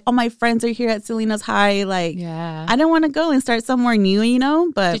going. And like, all my friends are here at Salinas High. Like, I didn't want to go and start somewhere new, you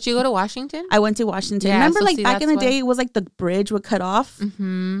know? But did you go to Washington? I went to Washington. Yeah, remember, so like, back in the day, it was like the bridge would cut off.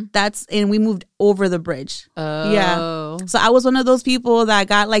 And we moved over the bridge. Yeah. So I was one of those people that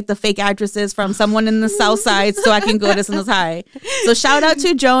got like the fake addresses from someone in the south side so I can go to Salinas High. So shout out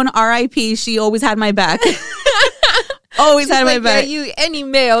to Joan, R.I.P. She always had my back. Always had my back. Yeah, any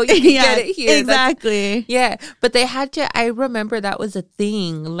mail, you can get it here. Exactly. But they had to, I remember that was a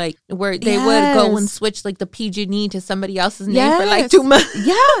thing, like, where they would go and switch, like, the PG&E to somebody else's name for, like, 2 months.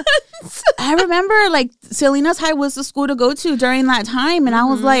 I remember, like, Salinas High was the school to go to during that time, and I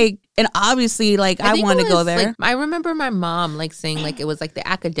was like, and obviously, like, I want to go there. Like, I remember my mom, like, saying, like, it was, like, the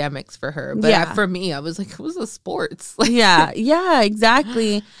academics for her. But for me, I was like, it was a sports. Like, yeah,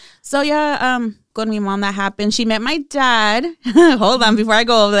 exactly. So, go to my mom, that happened. She met my dad. Hold on, before I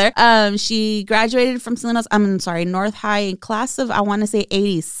go over there. She graduated from North High in class of, I want to say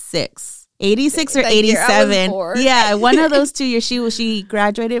 86. 86 or 87. Yeah, one of those 2 years. She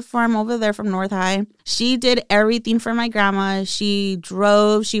graduated from over there from North High. She did everything for my grandma. She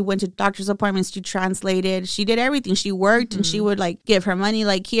drove. She went to doctor's appointments. She translated. She did everything. She worked and she would like give her money,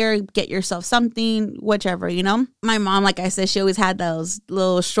 like, here, get yourself something, whichever, you know. My mom, like I said, she always had those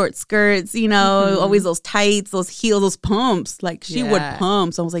little short skirts, you know, always those tights, those heels, those pumps. Like, she would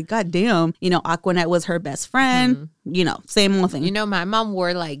pump. So I was like, God damn. You know, Aquanet was her best friend. You know, same old thing. You know, my mom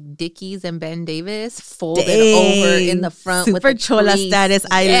wore like Dickies and Ben Davis folded over in the front. Super with the chola status.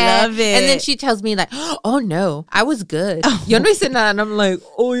 I love it. And then she tells me like, oh no, I was good. You know, and I'm like,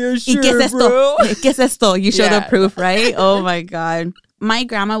 oh yeah, sure, ¿Qué es esto? bro. ¿Qué es esto? You show the proof, right? Oh my God. My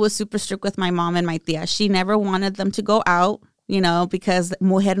grandma was super strict with my mom and my tia. She never wanted them to go out. You know, because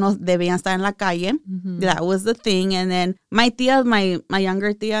mujer no debían estar en la calle. That was the thing. And then my tia, my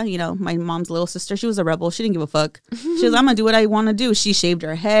younger tia, you know, my mom's little sister, she was a rebel. She didn't give a fuck. She was, I'm going to do what I want to do. She shaved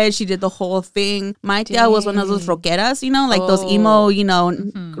her head. She did the whole thing. My tia was one of those rockeras, you know, like those emo, you know,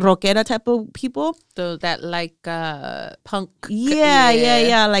 rockera type of people. So that like punk.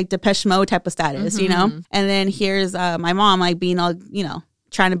 Yeah. Like Depeche Mode type of status, you know. And then here's my mom, like being all, you know,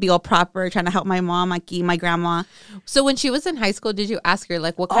 trying to be all proper, trying to help my mom, my grandma. So when she was in high school, did you ask her,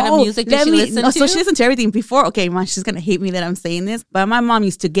 like, what kind of music did she listen to? So she listened to everything before. Okay, mom, she's going to hate me that I'm saying this, but my mom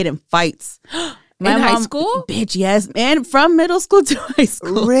used to get in fights. High school? Bitch, yes. And from middle school to high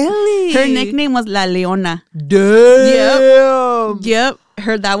school. Really? Her nickname was La Leona. Damn. Yep.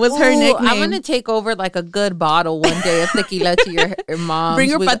 That was her nickname. I'm gonna take over like a good bottle one day of tequila to your mom.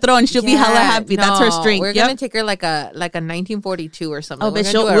 Bring her patron. She'll be hella happy. That's her strength. We're gonna take her like a 1942 or something. Oh,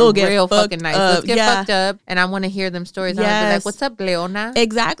 but we'll get real fucking nice. Let's get fucked up, and I want to hear them stories. Yes. I'll be like, "What's up, Leona?"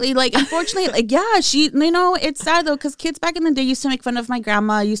 Exactly. Like, unfortunately, like, she, you know, it's sad though, because kids back in the day used to make fun of my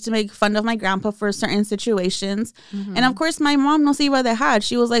grandma, used to make fun of my grandpa for certain situations, and of course, my mom no se iba a dejar.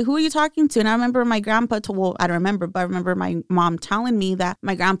 She was like, "Who are you talking to?" And I remember my grandpa. I don't remember, but I remember my mom telling me that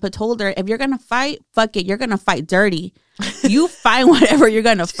my grandpa told her, if you're gonna fight, fuck it, you're gonna fight dirty. You find whatever you're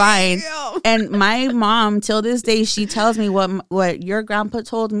gonna find. And my mom, till this day, she tells me what your grandpa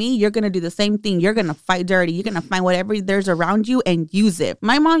told me. You're gonna do the same thing. You're gonna fight dirty. You're gonna find whatever there's around you and use it.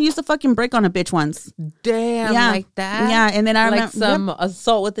 My mom used to fucking break on a bitch once. Damn, like that. Yeah, and then I remember like some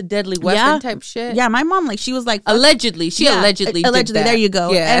assault with a deadly weapon type shit. Yeah, my mom, like, she was like, allegedly. She allegedly did that. There you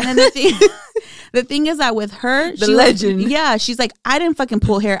go. Yeah. And then the thing is that with her, the legend. She's like, I didn't fucking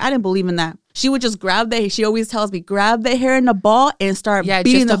pull hair. I didn't believe in that. She would just grab she always tells me, grab the hair in the ball and start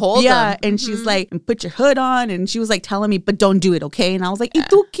beating the hold them. And she's like, and put your hood on. And she was like telling me, but don't do it, okay? And I was like, ¿Y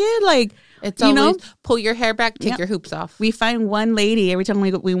tú qué? Like, it's always, know, pull your hair back, take your hoops off. We find one lady every time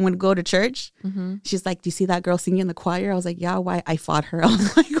we would go to church. She's like, do you see that girl singing in the choir? I was like, yeah, why? I fought her. I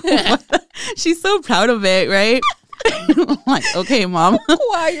was like, what? She's so proud of it, right? Like, okay, mom.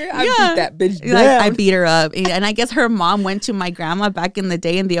 I beat that bitch down. Like, I beat her up. And I guess her mom went to my grandma back in the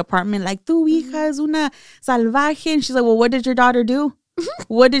day in the apartment, like, tu hija es una salvaje. And she's like, well, what did your daughter do?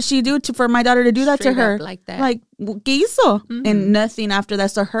 What did she do for my daughter to do that Straight to her? like that. Like, ¿qué hizo? And nothing after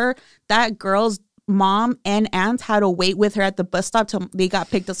that. So that girl's mom and aunt had to wait with her at the bus stop till they got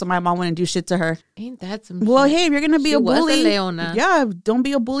picked up, so my mom wouldn't do shit to her. Ain't that some Well, shit? hey, if you're gonna be She a was bully, Leona. yeah, don't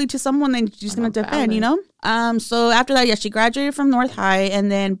be a bully to someone, then you're just gonna defend, you know? So after that, yeah, she graduated from North High,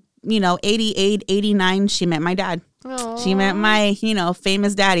 and then, 88, 89, she met my dad. Aww. She met my,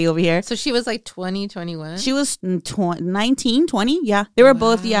 famous daddy over here. So she was like 20, 21? She was 19, 20. Yeah. They were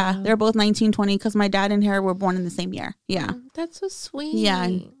both, they're both 19, 20 because my dad and her were born in the same year. Yeah. That's so sweet. Yeah.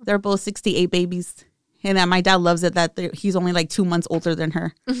 They're both 68 babies. And my dad loves it that he's only like 2 months older than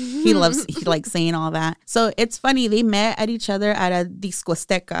her. He likes saying all that. So it's funny. They met at each other at a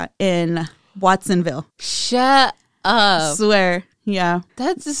discoteca in Watsonville. Shut up. Swear. Yeah.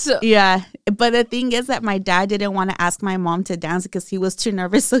 That's so... Yeah. But the thing is that my dad didn't want to ask my mom to dance because he was too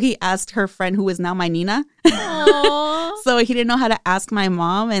nervous. So he asked her friend, who is now my Nina. So he didn't know how to ask my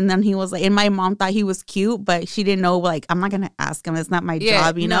mom. And then he was like, and my mom thought he was cute, but she didn't know, like, I'm not going to ask him. It's not my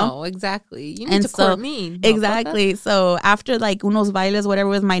job, you know? No, exactly. You need to court me. Exactly. So after like unos bailes, whatever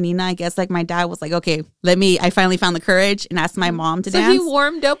with my Nina, I guess like my dad was like, okay, I finally found the courage and asked my mom to dance. So he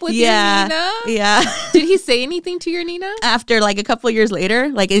warmed up with your Nina? Yeah. Did he say anything to your Nina? After like a couple of years later,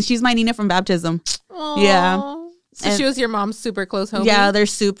 and she's my Nina from baptism. Aww. Yeah. So she was your mom's super close homie? Yeah, they're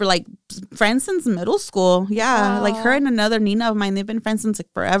super like friends since middle school. Yeah. Wow. Like her and another Nina of mine, they've been friends since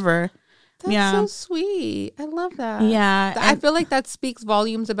like forever. That's so sweet. I love that. Yeah. I feel like that speaks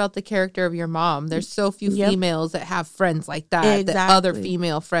volumes about the character of your mom. There's so few females that have friends like that. Exactly. That other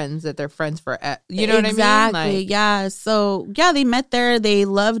female friends that they're friends for. You know what I mean? Exactly. Like, yeah. So, yeah, they met there. They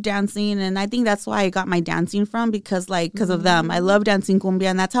love dancing. And I think that's why I got my dancing from because of them. I love dancing cumbia.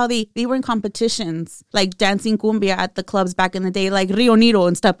 And that's how they were in competitions, like dancing cumbia at the clubs back in the day, like Rio Nero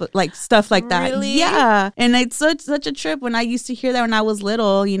and stuff like that. Really? Yeah. And it's such a trip when I used to hear that when I was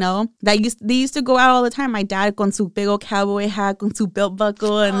little, they used to go out all the time. My dad con su big old cowboy hat, con su belt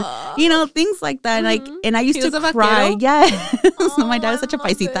buckle, and things like that. And I used to cry. Yeah, my dad is such a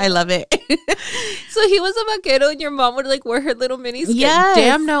paisita. I love it. So he was a vaquero, and your mom would like wear her little mini skirt. Yes.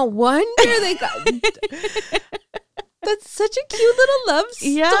 Damn, no wonder they got. That's such a cute little love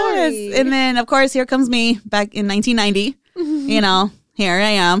story. Yes, and then of course here comes me back in 1990. Here I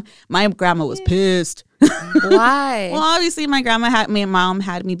am. My grandma was pissed. Why? Well, obviously, my mom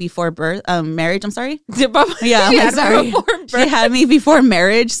had me before marriage. I'm sorry. Yeah, I'm sorry. She had me before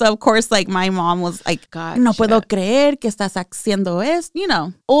marriage, so of course, like my mom was like, "No puedo creer que estás haciendo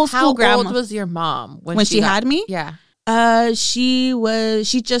esto." Old school grandma. How old was your mom when she had me? Yeah. She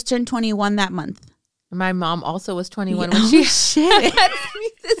just turned 21 that month. My mom also was 21 when she shit. had me.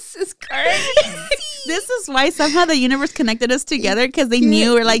 This is crazy. This is why somehow the universe connected us together because they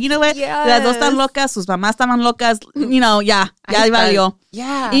knew we're like, you know what? Yes. Las dos están locas, sus mamás estaban locas. Ya valió.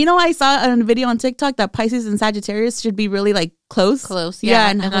 Yeah. And I saw a video on TikTok that Pisces and Sagittarius should be really like close. Yeah.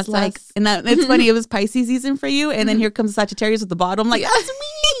 And I was like, it's funny. It was Pisces season for you. And then here comes Sagittarius at the bottom. Like, that's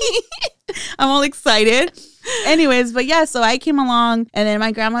me. I'm all excited. Anyways, but yeah, so I came along and then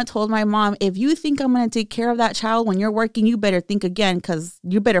my grandma told my mom, if you think I'm going to take care of that child when you're working, you better think again because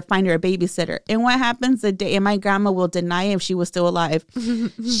you better find her a babysitter. And what happens the day, and my grandma will deny if she was still alive.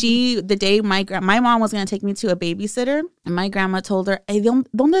 The day my mom was going to take me to a babysitter and my grandma told her, hey,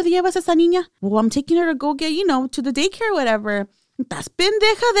 ¿dónde llevas esa niña? Well, I'm taking her to go get, to the daycare or whatever. ¿Estás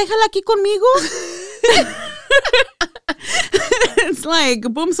pendeja? Déjala aquí conmigo. It's like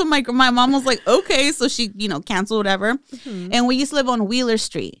boom. So my mom was like, okay, so she canceled whatever. And we used to live on Wheeler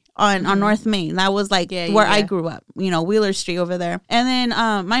Street on North Main. That was like where I grew up, Wheeler Street over there. And then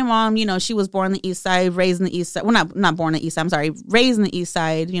my mom, she was born on the east side, raised in the east side. Well, not born on the east side, I'm sorry, raised in the east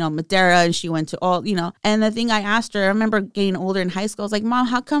side, Madera, and she went to all, and the thing I asked her, I remember getting older in high school, I was like, Mom,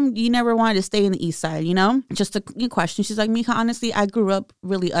 how come you never wanted to stay in the east side, just a question. She's like, Mija, honestly, I grew up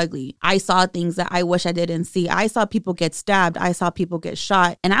really ugly. I saw things that I wish I didn't see. I saw people get stabbed. I saw people get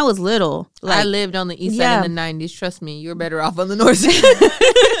shot, and I was little. I lived on the east side in the 90s. Trust me, you're better off on the north side.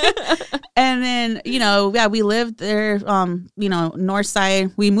 And then, we lived there, north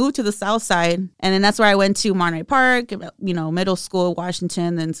side. We moved to the south side. And then that's where I went to Monterey Park, middle school,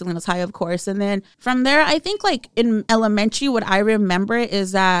 Washington, then Salinas High, of course. And then from there, I think like in elementary, what I remember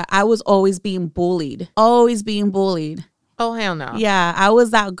is that I was always being bullied. Always being bullied. Oh, hell no. Yeah, I was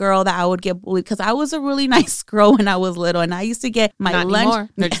that girl that I would get bullied because I was a really nice girl when I was little. And I used to get my Not lunch.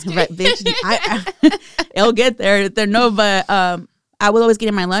 Anymore. Right, bitch. It'll get there. No, but I was always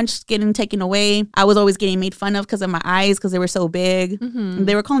getting my lunch getting taken away. I was always getting made fun of because of my eyes because they were so big.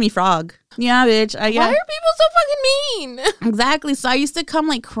 They were calling me Frog. Yeah, bitch. Why are people so fucking mean? Exactly. So I used to come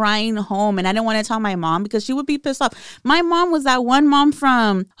like crying home, and I didn't want to tell my mom because she would be pissed off. My mom was that one mom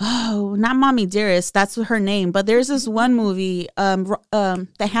from, not Mommy Dearest, that's her name, but there's this one movie, The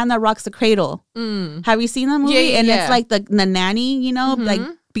Hand That Rocks the Cradle. Have you seen that movie? Yeah, and it's like the nanny, you know, like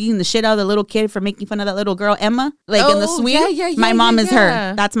beating the shit out of the little kid for making fun of that little girl, Emma, like in the swing. My mom is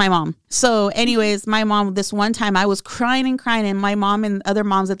her. That's my mom. So anyways, my mom, this one time I was crying, and my mom and other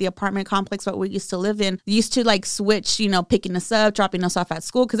moms at the apartment complex that we used to live in used to like switch, you know, picking us up, dropping us off at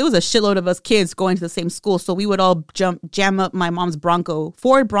school, because it was a shitload of us kids going to the same school. So we would all jam up my mom's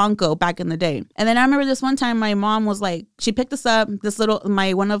Ford Bronco back in the day. And then I remember this one time my mom was like, she picked us up,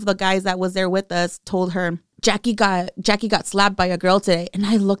 one of the guys that was there with us told her, Jackie got slapped by a girl today. And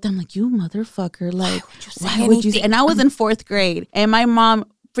I looked, I'm like, you motherfucker. Like, why would you say? And I was in 4th grade. And my mom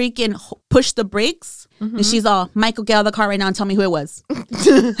freaking pushed the brakes. And she's all, Michael, get out of the car right now and tell me who it was.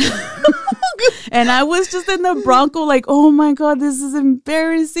 And I was just in the Bronco like, oh my God, this is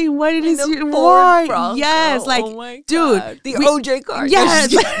embarrassing. Why did he see Bronco? Yes, like, oh my God. Dude. The OJ car. Yes.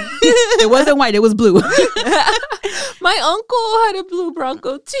 It wasn't white, it was blue. My uncle had a blue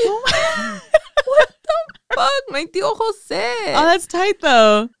Bronco too. What the fuck? My tío Jose. Oh, that's tight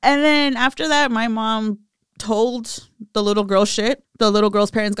though. And then after that, my mom told the little girl shit. The little girl's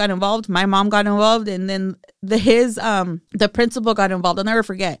parents got involved. My mom got involved, and then the principal got involved. I'll never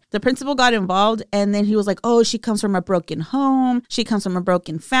forget. The principal got involved, and then he was like, "Oh, she comes from a broken home. She comes from a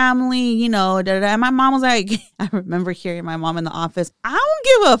broken family, you know." And my mom was like, I remember hearing my mom in the office, "I don't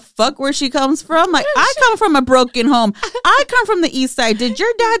give a fuck where she comes from. Like, I come from a broken home. I come from the east side. Did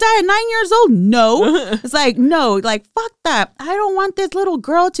your dad die at 9 years old? No." It's like, no, like, fuck that. I don't want this little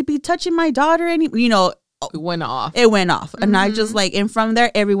girl to be touching my daughter you know. It went off. And I just like, and from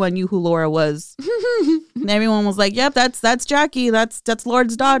there, everyone knew who Laura was. And everyone was like, yep, that's Jackie. That's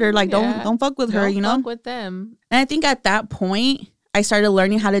Lord's daughter. Like, don't fuck with her, you know? Don't fuck with them. And I think at that point, I started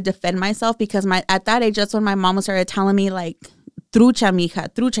learning how to defend myself, because at that age, that's when my mom started telling me like, trucha, mija,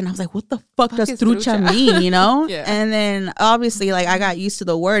 trucha. And I was like, what the fuck does trucha mean, you know? Yeah. And then obviously, like, I got used to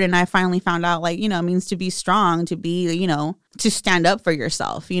the word, and I finally found out, like, you know, it means to be strong, to be, you know, to stand up for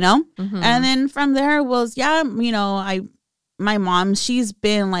yourself, you know? And then from there was, you know, my mom, she's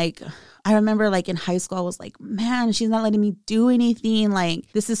been like, I remember like in high school, I was like, man, she's not letting me do anything.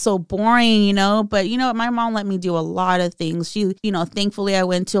 Like, this is so boring, you know? But you know what? My mom let me do a lot of things. She, you know, thankfully I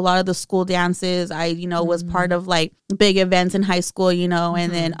went to a lot of the school dances. I, you know, was part of like big events in high school, you know?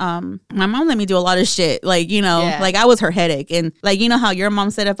 And then my mom let me do a lot of shit. Like, you know, like I was her headache. And like, you know how your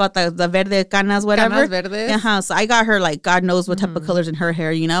mom said about the verde canas, whatever? Canas verdes. So I got her like God knows what type of colors in her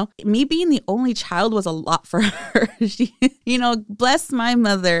hair, you know? Me being the only child was a lot for her. She, you know, bless my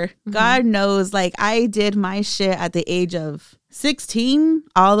mother. God knows, like, I did my shit at the age of 16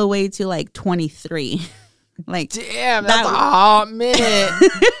 all the way to like 23. Like, damn, that's a hot minute.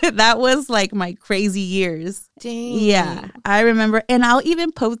 That was like my crazy years. Dang. Yeah, I remember. And I'll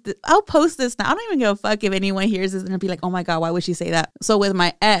even post this now. I don't even give a fuck if anyone hears this and be like, oh my God, why would she say that? So with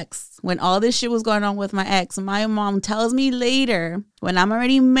my ex, when all this shit was going on with my ex, my mom tells me later, when I'm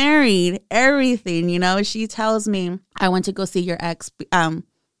already married, everything, you know, she tells me, I went to go see your ex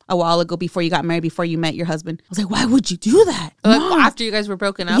a while ago before you got married, before you met your husband. I was like, why would you do that? Like, after you guys were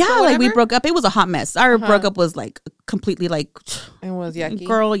broken up? Yeah, like we broke up. It was a hot mess. Our breakup was like completely like, it was yucky.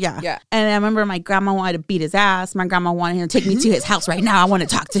 Girl, yeah. And I remember my grandma wanted to beat his ass. My grandma wanted him to take me to his house right now. I want to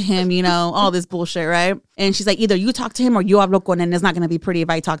talk to him, you know, all this bullshit, right? And she's like, either you talk to him or you hablo con él. It's not going to be pretty if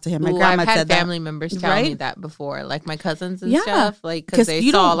I talk to him. My grandma I've had said that. family members tell me that before, like my cousins and stuff, like because they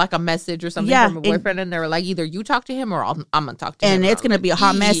saw like a message or something from a boyfriend, and they were like, either you talk to him or I'm gonna talk to him. And it's gonna be a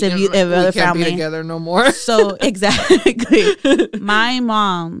hot mess if other family be together no more. So exactly, my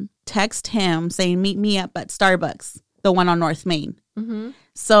mom texted him saying, meet me up at Starbucks, the one on North Main.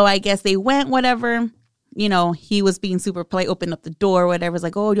 So I guess they went, whatever. You know, he was being super polite, opened up the door, whatever. It's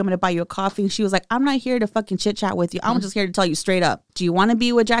like, oh, do you want me to buy you a coffee? And she was like, I'm not here to fucking chit chat with you. I'm just here to tell you straight up. Do you want to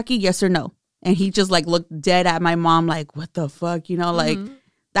be with Jackie? Yes or no? And he just like looked dead at my mom like, what the fuck? You know, like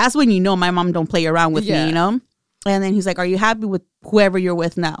that's when you know my mom don't play around with me, you know? And then he's like, are you happy with whoever you're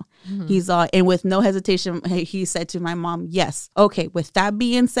with now? He's and with no hesitation, he said to my mom, yes. Okay, with that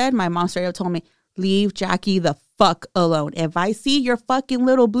being said, my mom straight up told me, leave Jackie the fuck alone. If I see your fucking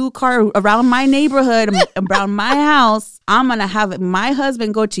little blue car around my neighborhood, around my house, I'm gonna have my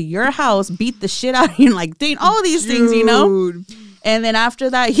husband go to your house, beat the shit out of you, and like doing all these things, you know? And then after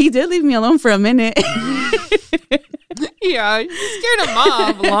that, he did leave me alone for a minute. Yeah, you scared him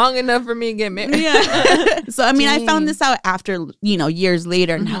off long enough for me to get married. Yeah. So, I mean, I found this out after, years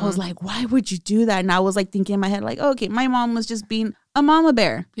later. And I was like, why would you do that? And I was like thinking in my head, like, okay, my mom was just being a mama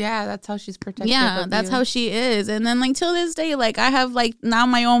bear. Yeah, that's how she's protected. Yeah, that's how she is. And then like till this day, like I have like now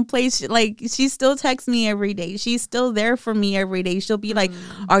my own place. Like she still texts me every day. She's still there for me every day. She'll be like,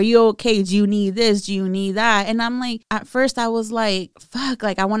 are you okay? Do you need this? Do you need that? And I'm like, at first I was like, fuck,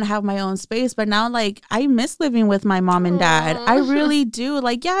 like I want to have my own space. But now like I miss living with my mom and dad. I really do.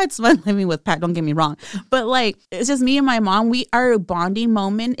 Like, yeah, it's fun living with Pat. Don't get me wrong. But like, it's just me and my mom. Our bonding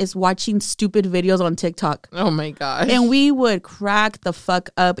moment is watching stupid videos on TikTok. Oh my gosh. And we would crack the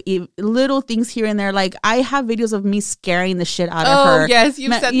fuck up, little things here and there. Like I have videos of me scaring the shit out of her. Oh yes,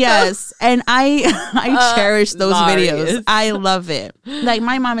 you've said yes, and I cherish those videos. I love it. Like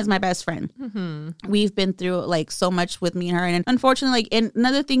my mom is my best friend. We've been through like so much with me and her, and unfortunately, like and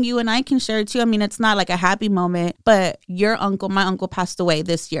another thing you and I can share too. I mean, it's not like a happy moment, but my uncle passed away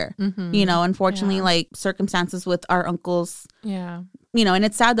this year. Unfortunately, like circumstances with our uncles. Yeah. And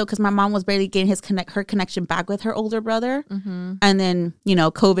it's sad though because my mom was barely getting her connection back with her older brother, and then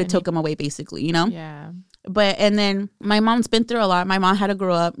COVID took him away basically. Yeah. But and then my mom's been through a lot. My mom had to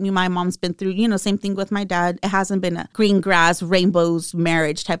grow up. My mom's been through same thing with my dad. It hasn't been a green grass, rainbows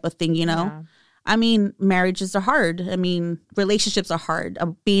marriage type of thing. Yeah. I mean, marriages are hard. I mean, relationships are hard.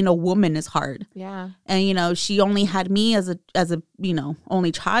 Being a woman is hard. Yeah. And she only had me as a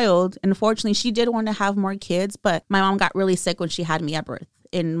only child. And unfortunately, she did want to have more kids, but my mom got really sick when she had me at birth.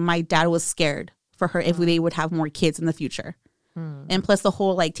 And my dad was scared for her if they would have more kids in the future. And plus the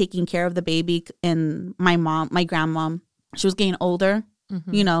whole like taking care of the baby, and my grandmom, she was getting older.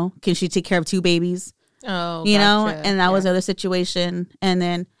 Can she take care of two babies? Oh, gotcha. And that was the other situation. And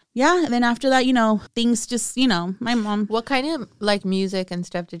then and then after that, things just, my mom. What kind of like music and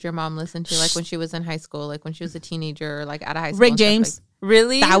stuff did your mom listen to, like when she was in high school, like when she was a teenager, or like out of high school? Rick James. Like,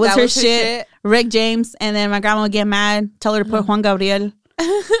 really? That was her shit. Rick James. And then my grandma would get mad, tell her to put Juan Gabriel.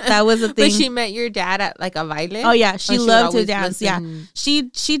 That was the thing. But she met your dad at like a baile? Oh yeah, she loved to dance. Listen. Yeah,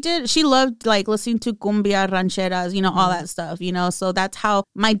 she did. She loved like listening to cumbia, rancheras, all that stuff. So that's how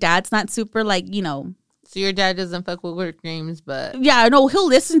my dad's not super like So your dad doesn't fuck with Rick James, but yeah, no, he'll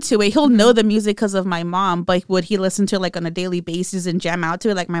listen to it. He'll know the music because of my mom. But would he listen to it like on a daily basis and jam out to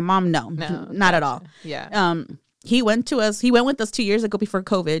it like my mom? No, not at all. Yeah. He went with us 2 years ago before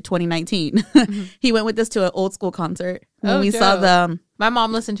COVID, 2019. He went with us to an old school concert when we saw the. My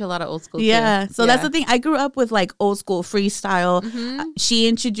mom listened to a lot of old school. Yeah, so that's the thing. I grew up with like old school freestyle. She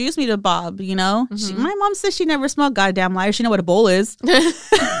introduced me to Bob. My mom says she never smelled. Goddamn liar. She know what a bowl is.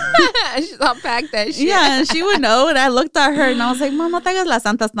 She's all packed that shit. Yeah, she would know. And I looked at her and I was like, "Mom, no te hagas las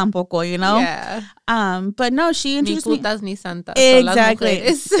santas tampoco," Yeah. But no, she introduced me. Ni putas ni santas. Exactly.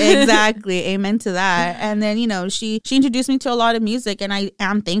 Exactly. Amen to that. And then she introduced me to a lot of music, and I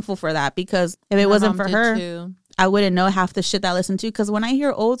am thankful for that because if it wasn't for her. Too. I wouldn't know half the shit that I listen to, because when I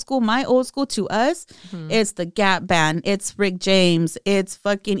hear old school, my old school to us, it's the Gap Band, it's Rick James, it's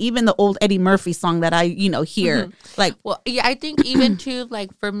fucking even the old Eddie Murphy song that I hear. Like, well, yeah, I think even too,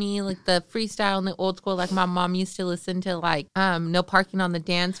 like for me, like the freestyle and the old school, like my mom used to listen to like No Parking on the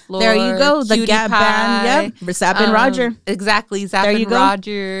Dance Floor. There you go, the Gap Band, yeah, Zapp and Roger, exactly, Zapp and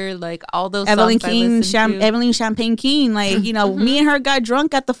Roger, like all those Evelyn songs Evelyn Champagne King, like me and her got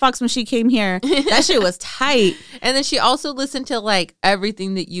drunk at the Fox when she came here. That shit was tight. And then she also listened to like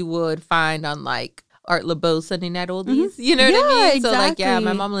everything that you would find on like Art LeBeau Sunday Night Oldies. You know what I mean? Exactly. So like, yeah,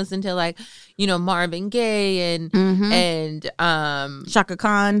 my mom listened to like, Marvin Gaye and Shaka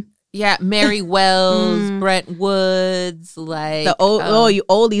Khan. Yeah, Mary Wells, Brent Woods, like the oldies,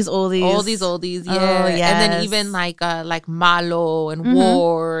 yeah. Oh, yes. And then even like Malo and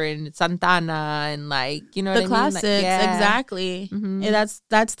War and Santana and like the what I mean? classics, like, yeah. exactly. And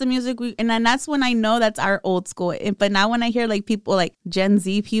that's the music and then that's when I know that's our old school. But now when I hear like people like Gen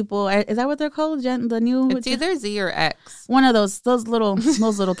Z people, is that what they're called? It's either Z or X. One of those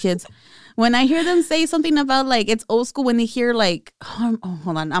little kids. When I hear them say something about like it's old school, when they hear like, hold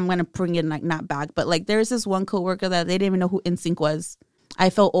on, I'm gonna bring it like not back, but like there's this one coworker that they didn't even know who NSYNC was. I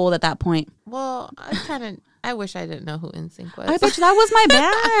felt old at that point. Well, I wish I didn't know who NSYNC was. I bet you that was my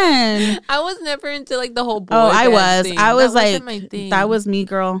band. I was never into like the whole boy band thing. I was that like, that was me,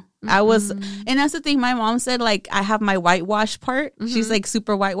 girl. I was, and that's the thing. My mom said like I have my whitewash part. She's like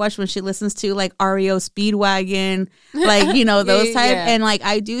super whitewash when she listens to like REO Speedwagon, like those type. Yeah. And like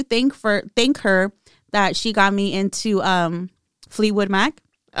I do thank her that she got me into Fleetwood Mac.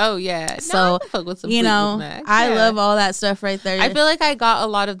 Oh yeah, so I fuck with some Fleetwood Mac. I love all that stuff right there. I feel like I got a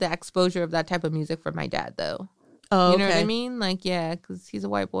lot of the exposure of that type of music from my dad, though. Oh, you know what I mean? Like, yeah, because he's a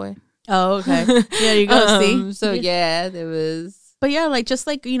white boy. Oh, okay. There you go. See? So yeah, there was. But yeah, like, just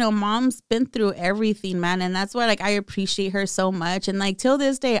like, you know, mom's been through everything, man. And that's why, like, I appreciate her so much. And like, till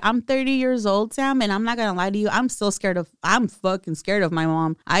this day, I'm 30 years old, Sam. And I'm not going to lie to you. I'm fucking scared of my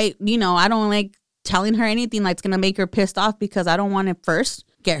mom. I don't like telling her anything that's going to make her pissed off, because I don't want to first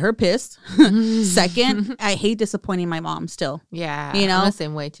get her pissed. Second, I hate disappointing my mom still. Yeah. You know, I'm the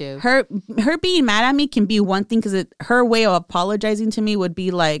same way too. Her being mad at me can be one thing, because her way of apologizing to me would be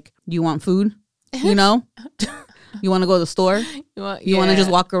like, you want food? You know? You want to go to the store? You want to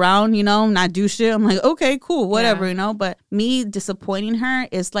just walk around, you know, not do shit? I'm like, okay, cool, whatever, you know? But me disappointing her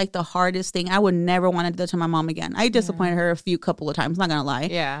is like the hardest thing. I would never want to do that to my mom again. I disappointed her a couple of times, not going to lie.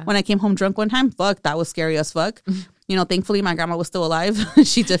 Yeah. When I came home drunk one time, fuck, that was scary as fuck. You know, thankfully, my grandma was still alive.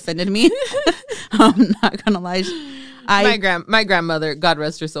 She defended me. I'm not going to lie. My grandmother, God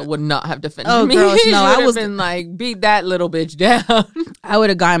rest her soul, would not have defended me. Girls, no, I was been like, beat that little bitch down. I would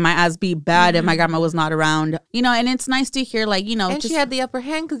have gotten my ass beat bad if my grandma was not around. You know, and it's nice to hear, like, you know, and she had the upper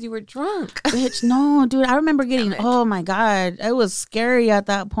hand because you were drunk. Bitch, no, dude, I remember getting. Oh my God, it was scary at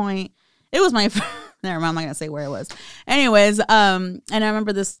that point. It was my. Never mind, I'm not gonna say where it was. Anyways, and I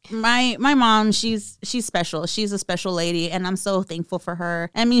remember this. My mom, she's special. She's a special lady, and I'm so thankful for her.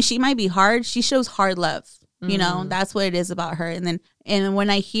 I mean, she might be hard. She shows hard love. You know, that's what it is about her. And when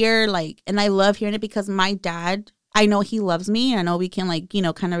I hear, like, and I love hearing it, because my dad, I know he loves me. I know we can, like, you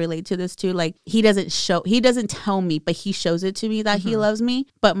know, kind of relate to this too. Like, he doesn't tell me, but he shows it to me that he loves me.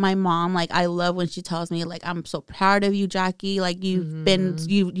 But my mom, like, I love when she tells me, like, I'm so proud of you, Jackie. Like, you've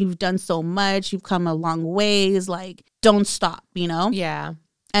done so much. You've come a long ways. Like, don't stop, you know? Yeah.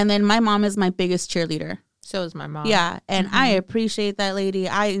 And then my mom is my biggest cheerleader. So is my mom. Yeah, and I appreciate that lady.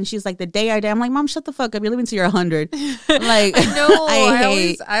 And she's like, the day I die, I'm like, Mom, shut the fuck up. You're living till you're 100. Like, no,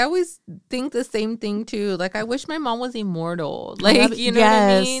 I always think the same thing too. Like, I wish my mom was immortal. Like, you know what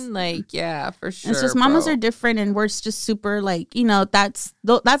I mean? Like, yeah, for sure. It's just mamas are different, and we're just super, like, you know, that's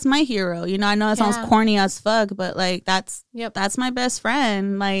my hero. You know, I know it sounds corny as fuck, but like, that's my best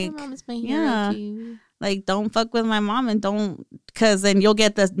friend. Like, my mom is my hero too. Like, don't fuck with my mom, and don't, because then you'll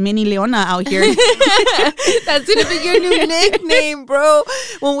get the mini Leona out here. That's going to be your new nickname, bro.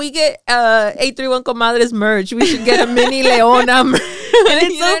 When we get 831 Comadres merch, we should get a mini Leona merch. And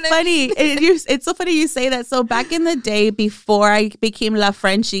it's so funny. It's so funny you say that. So back in the day, before I became La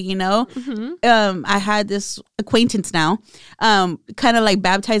Frenchie, you know, I had this acquaintance now, kind of like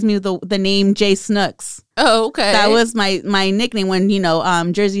baptized me with the name Jay Snooks. Oh, okay. That was my nickname when, you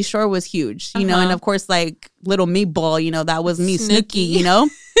know, Jersey Shore was huge, you know, and of course, like, Little Meatball, you know, that was me, Snooky, you know?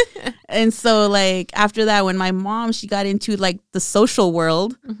 And so, like, after that, when my mom, she got into, like, the social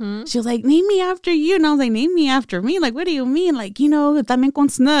world, she was like, name me after you. And I was like, name me after me? Like, what do you mean? Like, you know, también con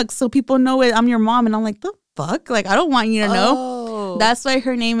Snooks, so people know it. I'm your mom. And I'm like, the fuck? Like, I don't want you to know. That's why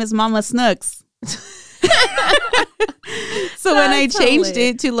her name is Mama Snooks. So when I changed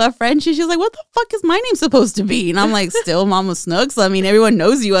it to La Frenchie, she was like, what the fuck is my name supposed to be? And I'm like, still Mama Snooks? I mean, everyone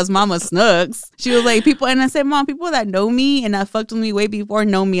knows you as Mama Snooks. She was like, and I said, Mom, people that know me and that fucked with me way before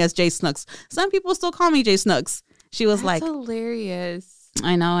know me as Jay Snooks. Some people still call me Jay Snooks. She was like, hilarious.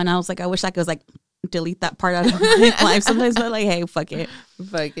 I know. And I was like, I wish I could, like, delete that part out of my life sometimes, but like, hey, fuck it.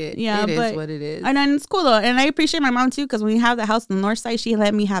 Yeah, it is what it is. And then it's cool though. And I appreciate my mom too, because when we have the house on the north side, she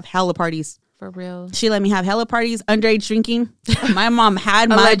let me have hella parties. For real. She let me have hella parties, underage drinking. My mom had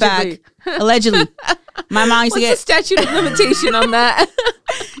my back. Allegedly. My mom used to get the statute of limitation on that?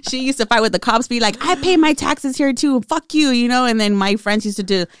 She used to fight with the cops, be like, I pay my taxes here too. Fuck you, you know? And then my friends used to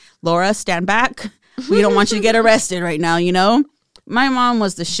do, Laura, stand back. We don't want you to get arrested right now, you know? My mom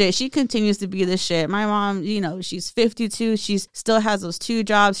was the shit. She continues to be the shit. My mom, you know, she's 52. She still has those 2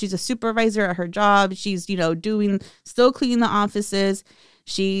 jobs. She's a supervisor at her job. She's, you know, still cleaning the offices.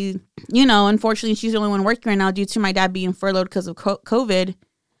 She, you know, unfortunately, she's the only one working right now due to my dad being furloughed because of COVID.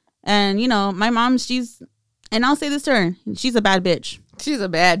 And, you know, my mom, and I'll say this to her, she's a bad bitch. She's a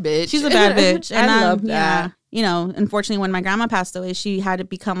bad bitch. She's a bad bitch. And I love that. Yeah, you know, unfortunately, when my grandma passed away, she had to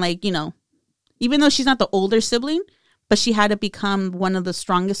become, like, you know, even though she's not the older sibling, but she had to become one of the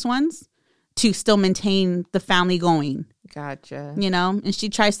strongest ones to still maintain the family going. Gotcha. You know, and she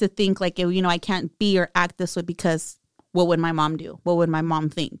tries to think like, you know, I can't be or act this way because what would my mom do? What would my mom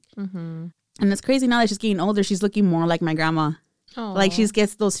think? And it's crazy now that she's getting older, she's looking more like my grandma. Aww. Like, she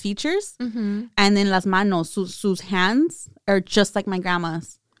gets those features. And then las manos, sus hands are just like my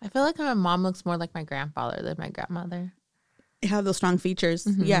grandma's. I feel like my mom looks more like my grandfather than my grandmother. Have those strong features.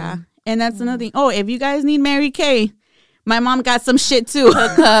 Yeah. And that's another thing. Oh, if you guys need Mary Kay, my mom got some shit too.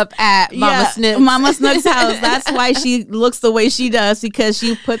 Hook up at Mama Snooks. Mama Snooks' house. That's why she looks the way she does, because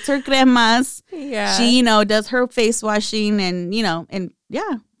she puts her cremas. Yeah. She, you know, does her face washing and, you know, and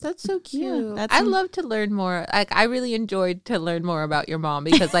yeah. That's so cute. Yeah, I love to learn more. Like, I really enjoyed to learn more about your mom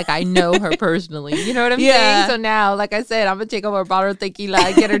because, like, I know her personally. You know what I'm saying? So now, like I said, I'm going to take over a bottle of tequila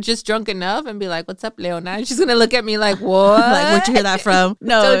and get her just drunk enough and be like, what's up, Leona? And she's going to look at me like, what? Like, where'd you hear that from?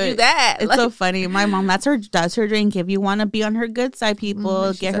 No. Told you that. It's so funny. My mom, that's her drink. If you want to be on her good side,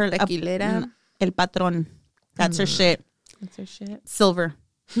 people, get her tequilera. El Patron. That's her shit. That's her shit. Silver.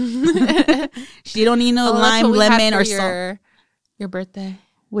 She don't need no lime, lemon, or salt. Your birthday.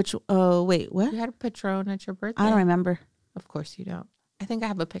 Which, wait, what? You had a Patron at your birthday? I don't remember. Of course you don't. I think I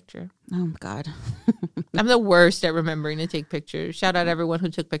have a picture. Oh, God. I'm the worst at remembering to take pictures. Shout out everyone who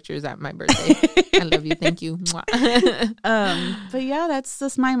took pictures at my birthday. I love you. Thank you. But yeah, that's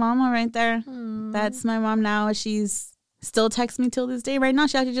just my mama right there. That's my mom now. She's still texts me till this day. Right now,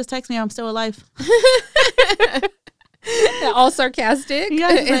 she actually just texts me, I'm still alive. All sarcastic?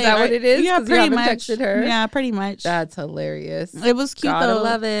 Yeah, is that what it is? Yeah, pretty much. Texted her? Yeah, pretty much. That's hilarious. It was cute, Gotta though.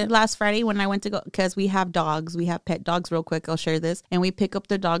 love it. Last Friday when I went to go, because we have dogs. We have pet dogs. Real quick, I'll share this. And we pick up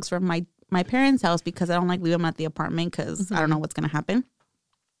the dogs from my parents' house because I don't like leave them at the apartment because I don't know what's going to happen.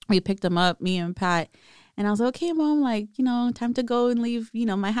 We picked them up, me and Pat. And I was like, okay, Mom, like, time to go and leave,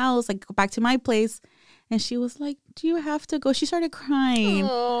 my house, like go back to my place. And she was like, do you have to go? She started crying.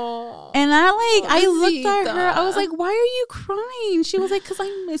 Aww. And I looked at her. I was like, why are you crying? She was like, because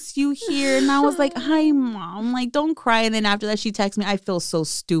I miss you here. And I was like, hi, Mom. Like, don't cry. And then after that, she texted me, I feel so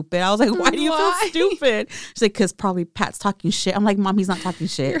stupid. I was like, why do you feel stupid? She's like, because probably Pat's talking shit. I'm like, Mom, he's not talking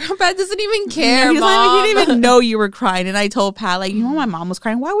shit. Pat doesn't even care, Mom. Like, he didn't even know you were crying. And I told Pat, like, my mom was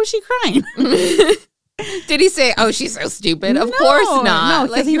crying. Why was she crying? Did he say, oh, she's so stupid? Of course not. No,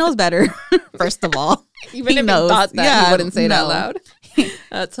 because he knows better, first of all. Even if he thought that, he wouldn't say it out loud.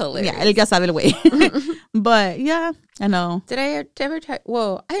 That's hilarious. Yeah, él ya sabe el güey. But, yeah, I know. Did I ever tell you?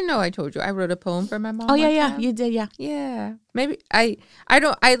 Well, I know I told you. I wrote a poem for my mom. Oh, yeah, you did, yeah. Yeah. Maybe I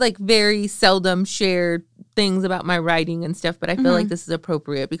like very seldom share things about my writing and stuff, but I feel like this is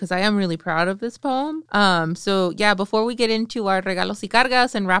appropriate because I am really proud of this poem. So yeah, before we get into our regalos y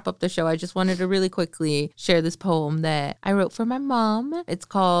cargas and wrap up the show, I just wanted to really quickly share this poem that I wrote for my mom. It's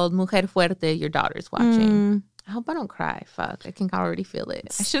called Mujer Fuerte, Your Daughter's Watching. I hope I don't cry. Fuck, I can already feel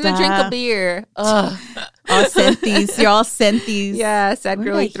it. I shouldn't drink a beer. Ugh. All Senthies. You're all Senthies. Yeah, Sad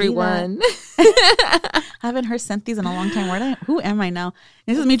Girl 831. I haven't heard Senthies in a long time. Who am I now?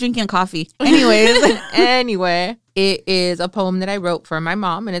 This is me drinking coffee. Anyways. Anyway, it is a poem that I wrote for my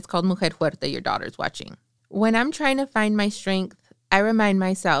mom, and it's called Mujer Fuerte, Your Daughter's Watching. When I'm trying to find my strength, I remind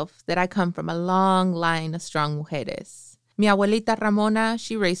myself that I come from a long line of strong mujeres. Mi abuelita Ramona,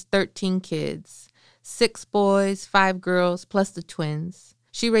 she raised 13 kids. 6 boys, 5 girls, plus the twins.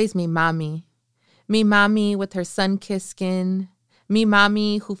 She raised me mami. Me mami with her sun-kissed skin. Me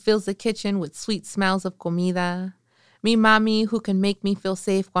mami who fills the kitchen with sweet smells of comida. Me mami who can make me feel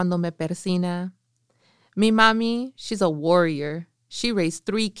safe cuando me persina. Me mami, she's a warrior. She raised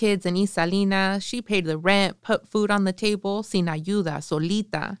 3 kids in Isalina. She paid the rent, put food on the table, sin ayuda,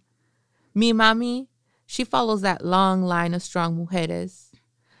 solita. Me mami, she follows that long line of strong mujeres.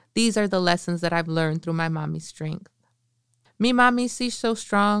 These are the lessons that I've learned through my mommy's strength. Mi mami, she's so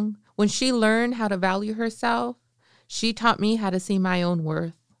strong. When she learned how to value herself, she taught me how to see my own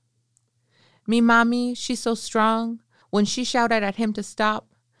worth. Mi mami, she's so strong. When she shouted at him to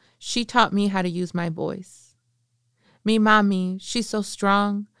stop, she taught me how to use my voice. Mi mami, she's so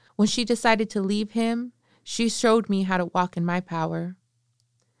strong. When she decided to leave him, she showed me how to walk in my power.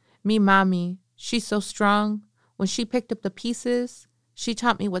 Mi mami, she's so strong. When she picked up the pieces, she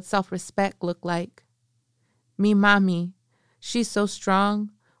taught me what self-respect looked like. Mi mami, she's so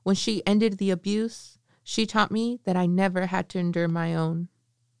strong. When she ended the abuse, she taught me that I never had to endure my own.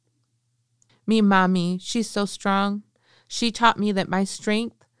 Mi mami, she's so strong. She taught me that my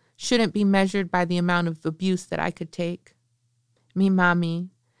strength shouldn't be measured by the amount of abuse that I could take. Mi mami,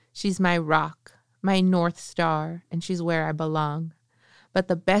 she's my rock, my North Star, and she's where I belong. But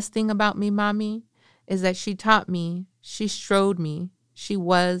the best thing about mi mami is that she taught me, she showed me, she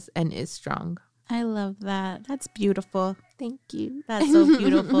was and is strong. I love that. That's beautiful. Thank you. That's so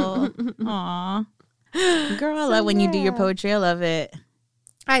beautiful. Aw. Girl, I love when you do your poetry. I love it.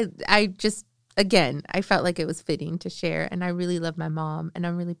 I just, again, I felt like it was fitting to share. And I really love my mom. And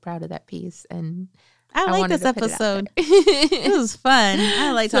I'm really proud of that piece. And I like this episode. It was fun.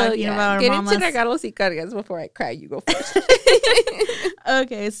 I like talking about our mamas. Get into regalos y cargas before I cry. You go first.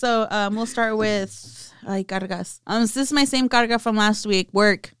 Okay, so we'll start with cargas. This is my same carga from last week.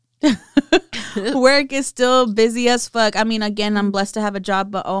 Work. Work is still busy as fuck. I mean, again, I'm blessed to have a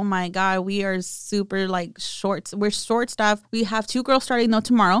job, but oh my God, we are super short. We're short staffed. We have 2 girls starting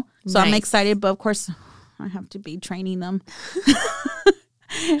tomorrow. So nice. I'm excited, but of course I have to be training them.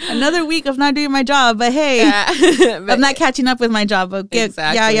 Another week of not doing my job, but hey, I'm not catching up with my job. But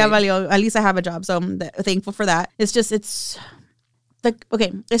exactly. Valio. At least I have a job, so I'm thankful for that. It's just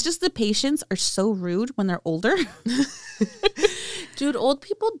the patients are so rude when they're older. Dude, old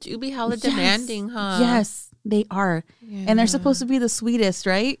people do be hella demanding, huh? Yes, they are. Yeah. And they're supposed to be the sweetest,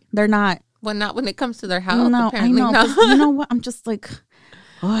 right? They're not. Well, not when it comes to their health, no, apparently I know, not. You know what? I'm just like,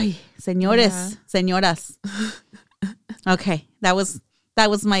 ay, señores, señoras. Okay, that was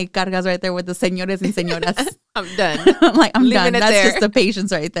my cargas right there with the señores and señoras. I'm done. I'm done. That's there. Just the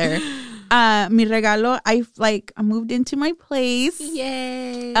patience right there. Mi regalo, I moved into my place.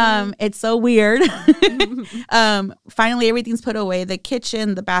 Yay. It's so weird. Finally, everything's put away. The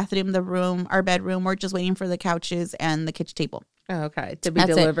kitchen, the bathroom, the room, our bedroom. We're just waiting for the couches and the kitchen table. Oh, okay. To be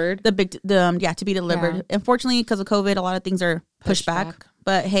delivered. To be delivered. Yeah. Unfortunately, because of COVID, a lot of things are pushed back.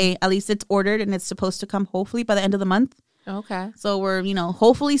 But hey, at least it's ordered and it's supposed to come hopefully by the end of the month. Okay. So we're,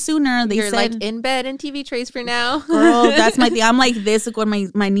 hopefully sooner. You're said, like in bed and TV trays for now. Girl, that's my thing. I'm like this when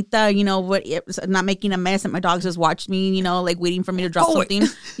my Nita, not making a mess and my dogs just watched me, like waiting for me to drop something.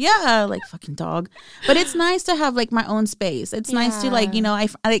 Yeah, like fucking dog. But it's nice to have like my own space. It's nice to like,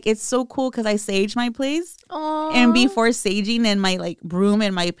 it's so cool because I sage my place. Aww. And before saging and my like broom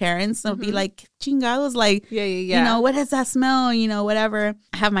and my parents will be like, chingados, like, yeah. What does that smell? Whatever.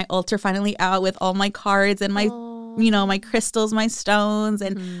 I have my altar finally out with all my cards and my my crystals, my stones,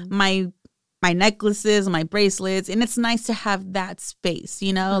 and my necklaces, my bracelets. And it's nice to have that space,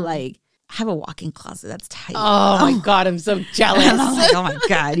 like I have a walk-in closet that's tight. Oh my God, I'm so jealous. Like, oh my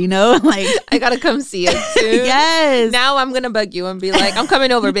God, like I gotta come see it soon. Yes. Now I'm gonna bug you and be like, I'm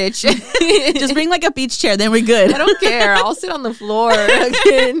coming over, bitch. Just bring like a beach chair, then we're good. I don't care. I'll sit on the floor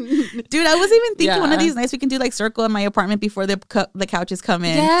again. Dude, I was even thinking one of these nights we can do like circle in my apartment before the couches come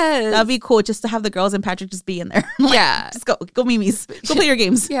in. Yes. That'd be cool just to have the girls and Patrick just be in there. Like, just go Mimis. Go play your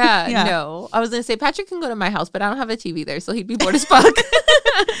games. Yeah, no. I was gonna say Patrick can go to my house, but I don't have a TV there, so he'd be bored as fuck.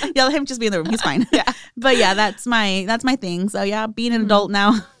 Yeah, let him just be in the room. He's fine. Yeah. But yeah, that's my thing. So yeah, being an adult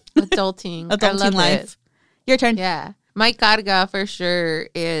now. Adulting life. It. Your turn. Yeah. My carga for sure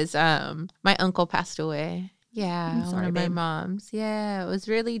is my uncle passed away. Yeah, one of my moms. Yeah, it was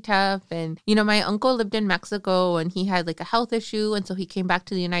really tough. And, my uncle lived in Mexico and he had like a health issue. And so he came back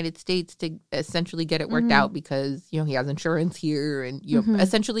to the United States to essentially get it worked out because, he has insurance here and,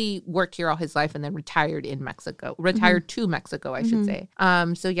 essentially worked here all his life and then retired to Mexico, I should say.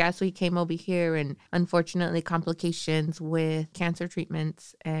 So he came over here and unfortunately complications with cancer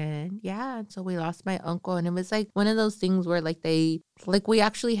treatments. And so we lost my uncle. And it was like one of those things where we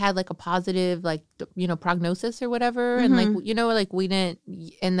actually had like a positive, prognosis or whatever. And we didn't,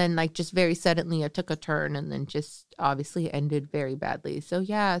 and then like just very suddenly it took a turn and then just obviously ended very badly. So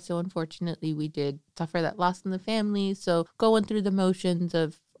unfortunately we did suffer that loss in the family. So going through the motions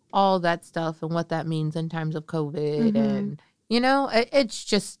of all that stuff and what that means in times of COVID and, it's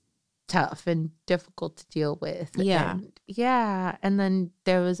just tough and difficult to deal with. Yeah. And then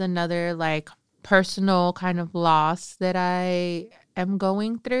there was another like personal kind of loss that I am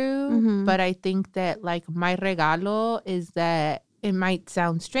going through, but I think that like my regalo is that it might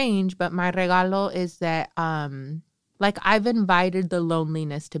sound strange, but my regalo is that like I've invited the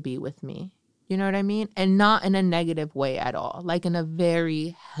loneliness to be with me. You know what I mean? And not in a negative way at all, like in a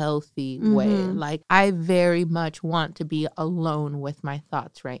very healthy way. Like I very much want to be alone with my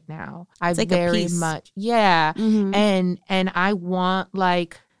thoughts right now. I like very much, and I want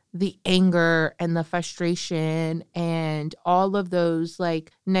like the anger and the frustration and all of those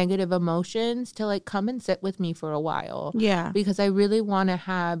like negative emotions to like come and sit with me for a while. Yeah. Because I really want to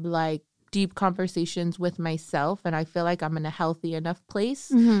have like deep conversations with myself. And I feel like I'm in a healthy enough place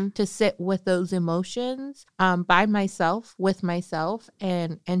to sit with those emotions by myself, with myself,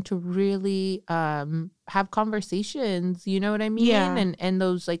 and to really have conversations, you know what I mean? Yeah. And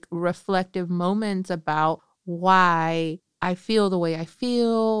those like reflective moments about why I feel the way I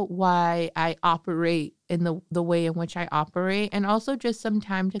feel, why I operate in the way in which I operate, and also just some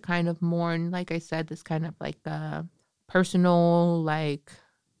time to kind of mourn, like I said, this kind of like personal, like,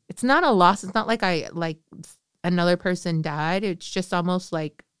 it's not a loss. It's not like another person died. It's just almost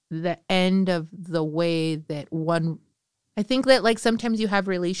like the end of the way that I think that like sometimes you have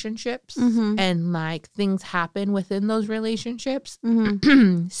relationships and like things happen within those relationships.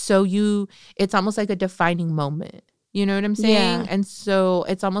 So it's almost like a defining moment. You know what I'm saying? Yeah. And so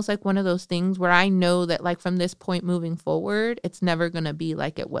it's almost like one of those things where I know that like from this point moving forward, it's never going to be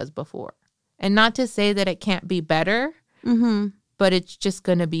like it was before. And not to say that it can't be better, but it's just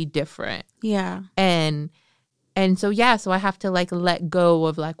going to be different. Yeah. And And so, yeah, so I have to like let go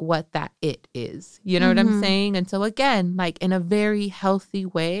of like what that it is. You know what I'm saying? And so again, like in a very healthy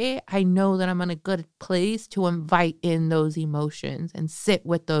way, I know that I'm in a good place to invite in those emotions and sit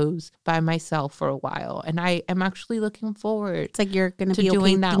with those by myself for a while. And I am actually looking forward. It's like you're going to be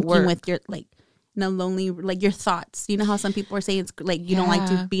doing that thinking work with your like in a lonely, like your thoughts. You know how some people are saying it's like you don't like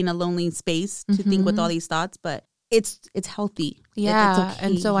to be in a lonely space to think with all these thoughts, but it's healthy. Yeah. It's okay.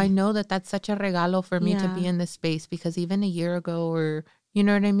 And so I know that that's such a regalo for me to be in this space, because even a year ago, or, you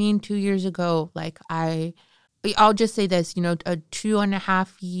know what I mean? 2 years ago, like I'll just say this, you know, 2.5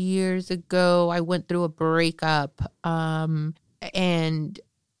 years ago, I went through a breakup. And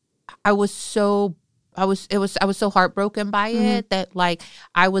I was so heartbroken by it that like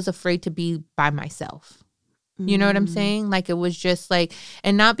I was afraid to be by myself. You know what I'm saying? Like it was just like,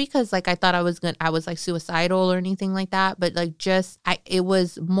 and not because like I thought I was like suicidal or anything like that, but like just it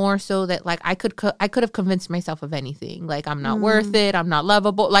was more so that like I could have convinced myself of anything. Like I'm not worth it. I'm not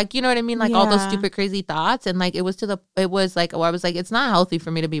lovable. Like, you know what I mean? Like all those stupid, crazy thoughts. And like it was like, I was like, it's not healthy for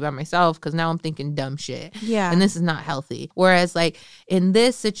me to be by myself, because now I'm thinking dumb shit. Yeah. And this is not healthy. Whereas like in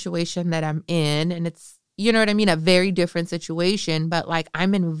this situation that I'm in, and it's, you know what I mean? A very different situation, but like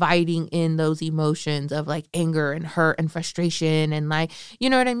I'm inviting in those emotions of like anger and hurt and frustration and like, you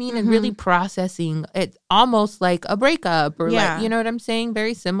know what I mean? And really processing it, almost like a breakup or like, you know what I'm saying?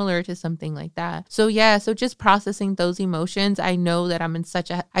 Very similar to something like that. So yeah, so just processing those emotions. I know that I'm in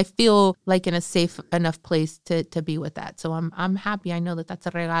I feel like in a safe enough place to be with that. So I'm happy. I know that that's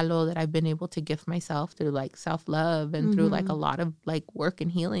a regalo that I've been able to gift myself through like self-love and through like a lot of like work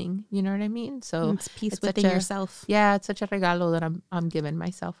and healing. You know what I mean? So it's peace within yourself. Yeah, it's such a regalo that I'm giving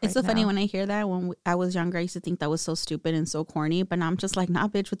myself. It's so funny when I hear that. When I was younger, I used to think that was so stupid and so corny. But now I'm just like, nah,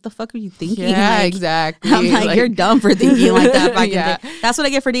 bitch, what the fuck are you thinking? Yeah, like, exactly. I'm like, you're dumb for thinking like that. Back in the day. That's what I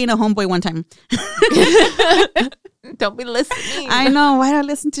get for dating a homeboy one time. Don't be listening. I know. Why do I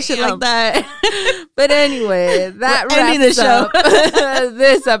listen to shit like that? But anyway, that wraps up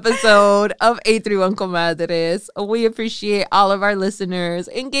this episode of 831 Comadres. We appreciate all of our listeners.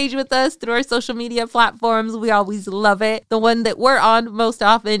 Engage with us through our social media platforms. We always love it. The one that we're on most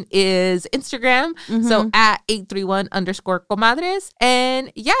often is Instagram. So at 831_Comadres.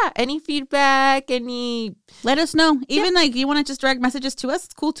 And yeah, any feedback, let us know. Even like you want to just direct messages to us,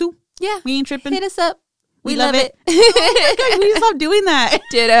 it's cool too. Yeah. We ain't tripping. Hit us up. We love it. Oh my God, we stop doing that.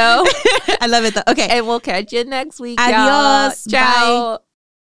 Ditto. I love it though. Okay. And we'll catch you next week. Adios. Y'all. Ciao. Bye.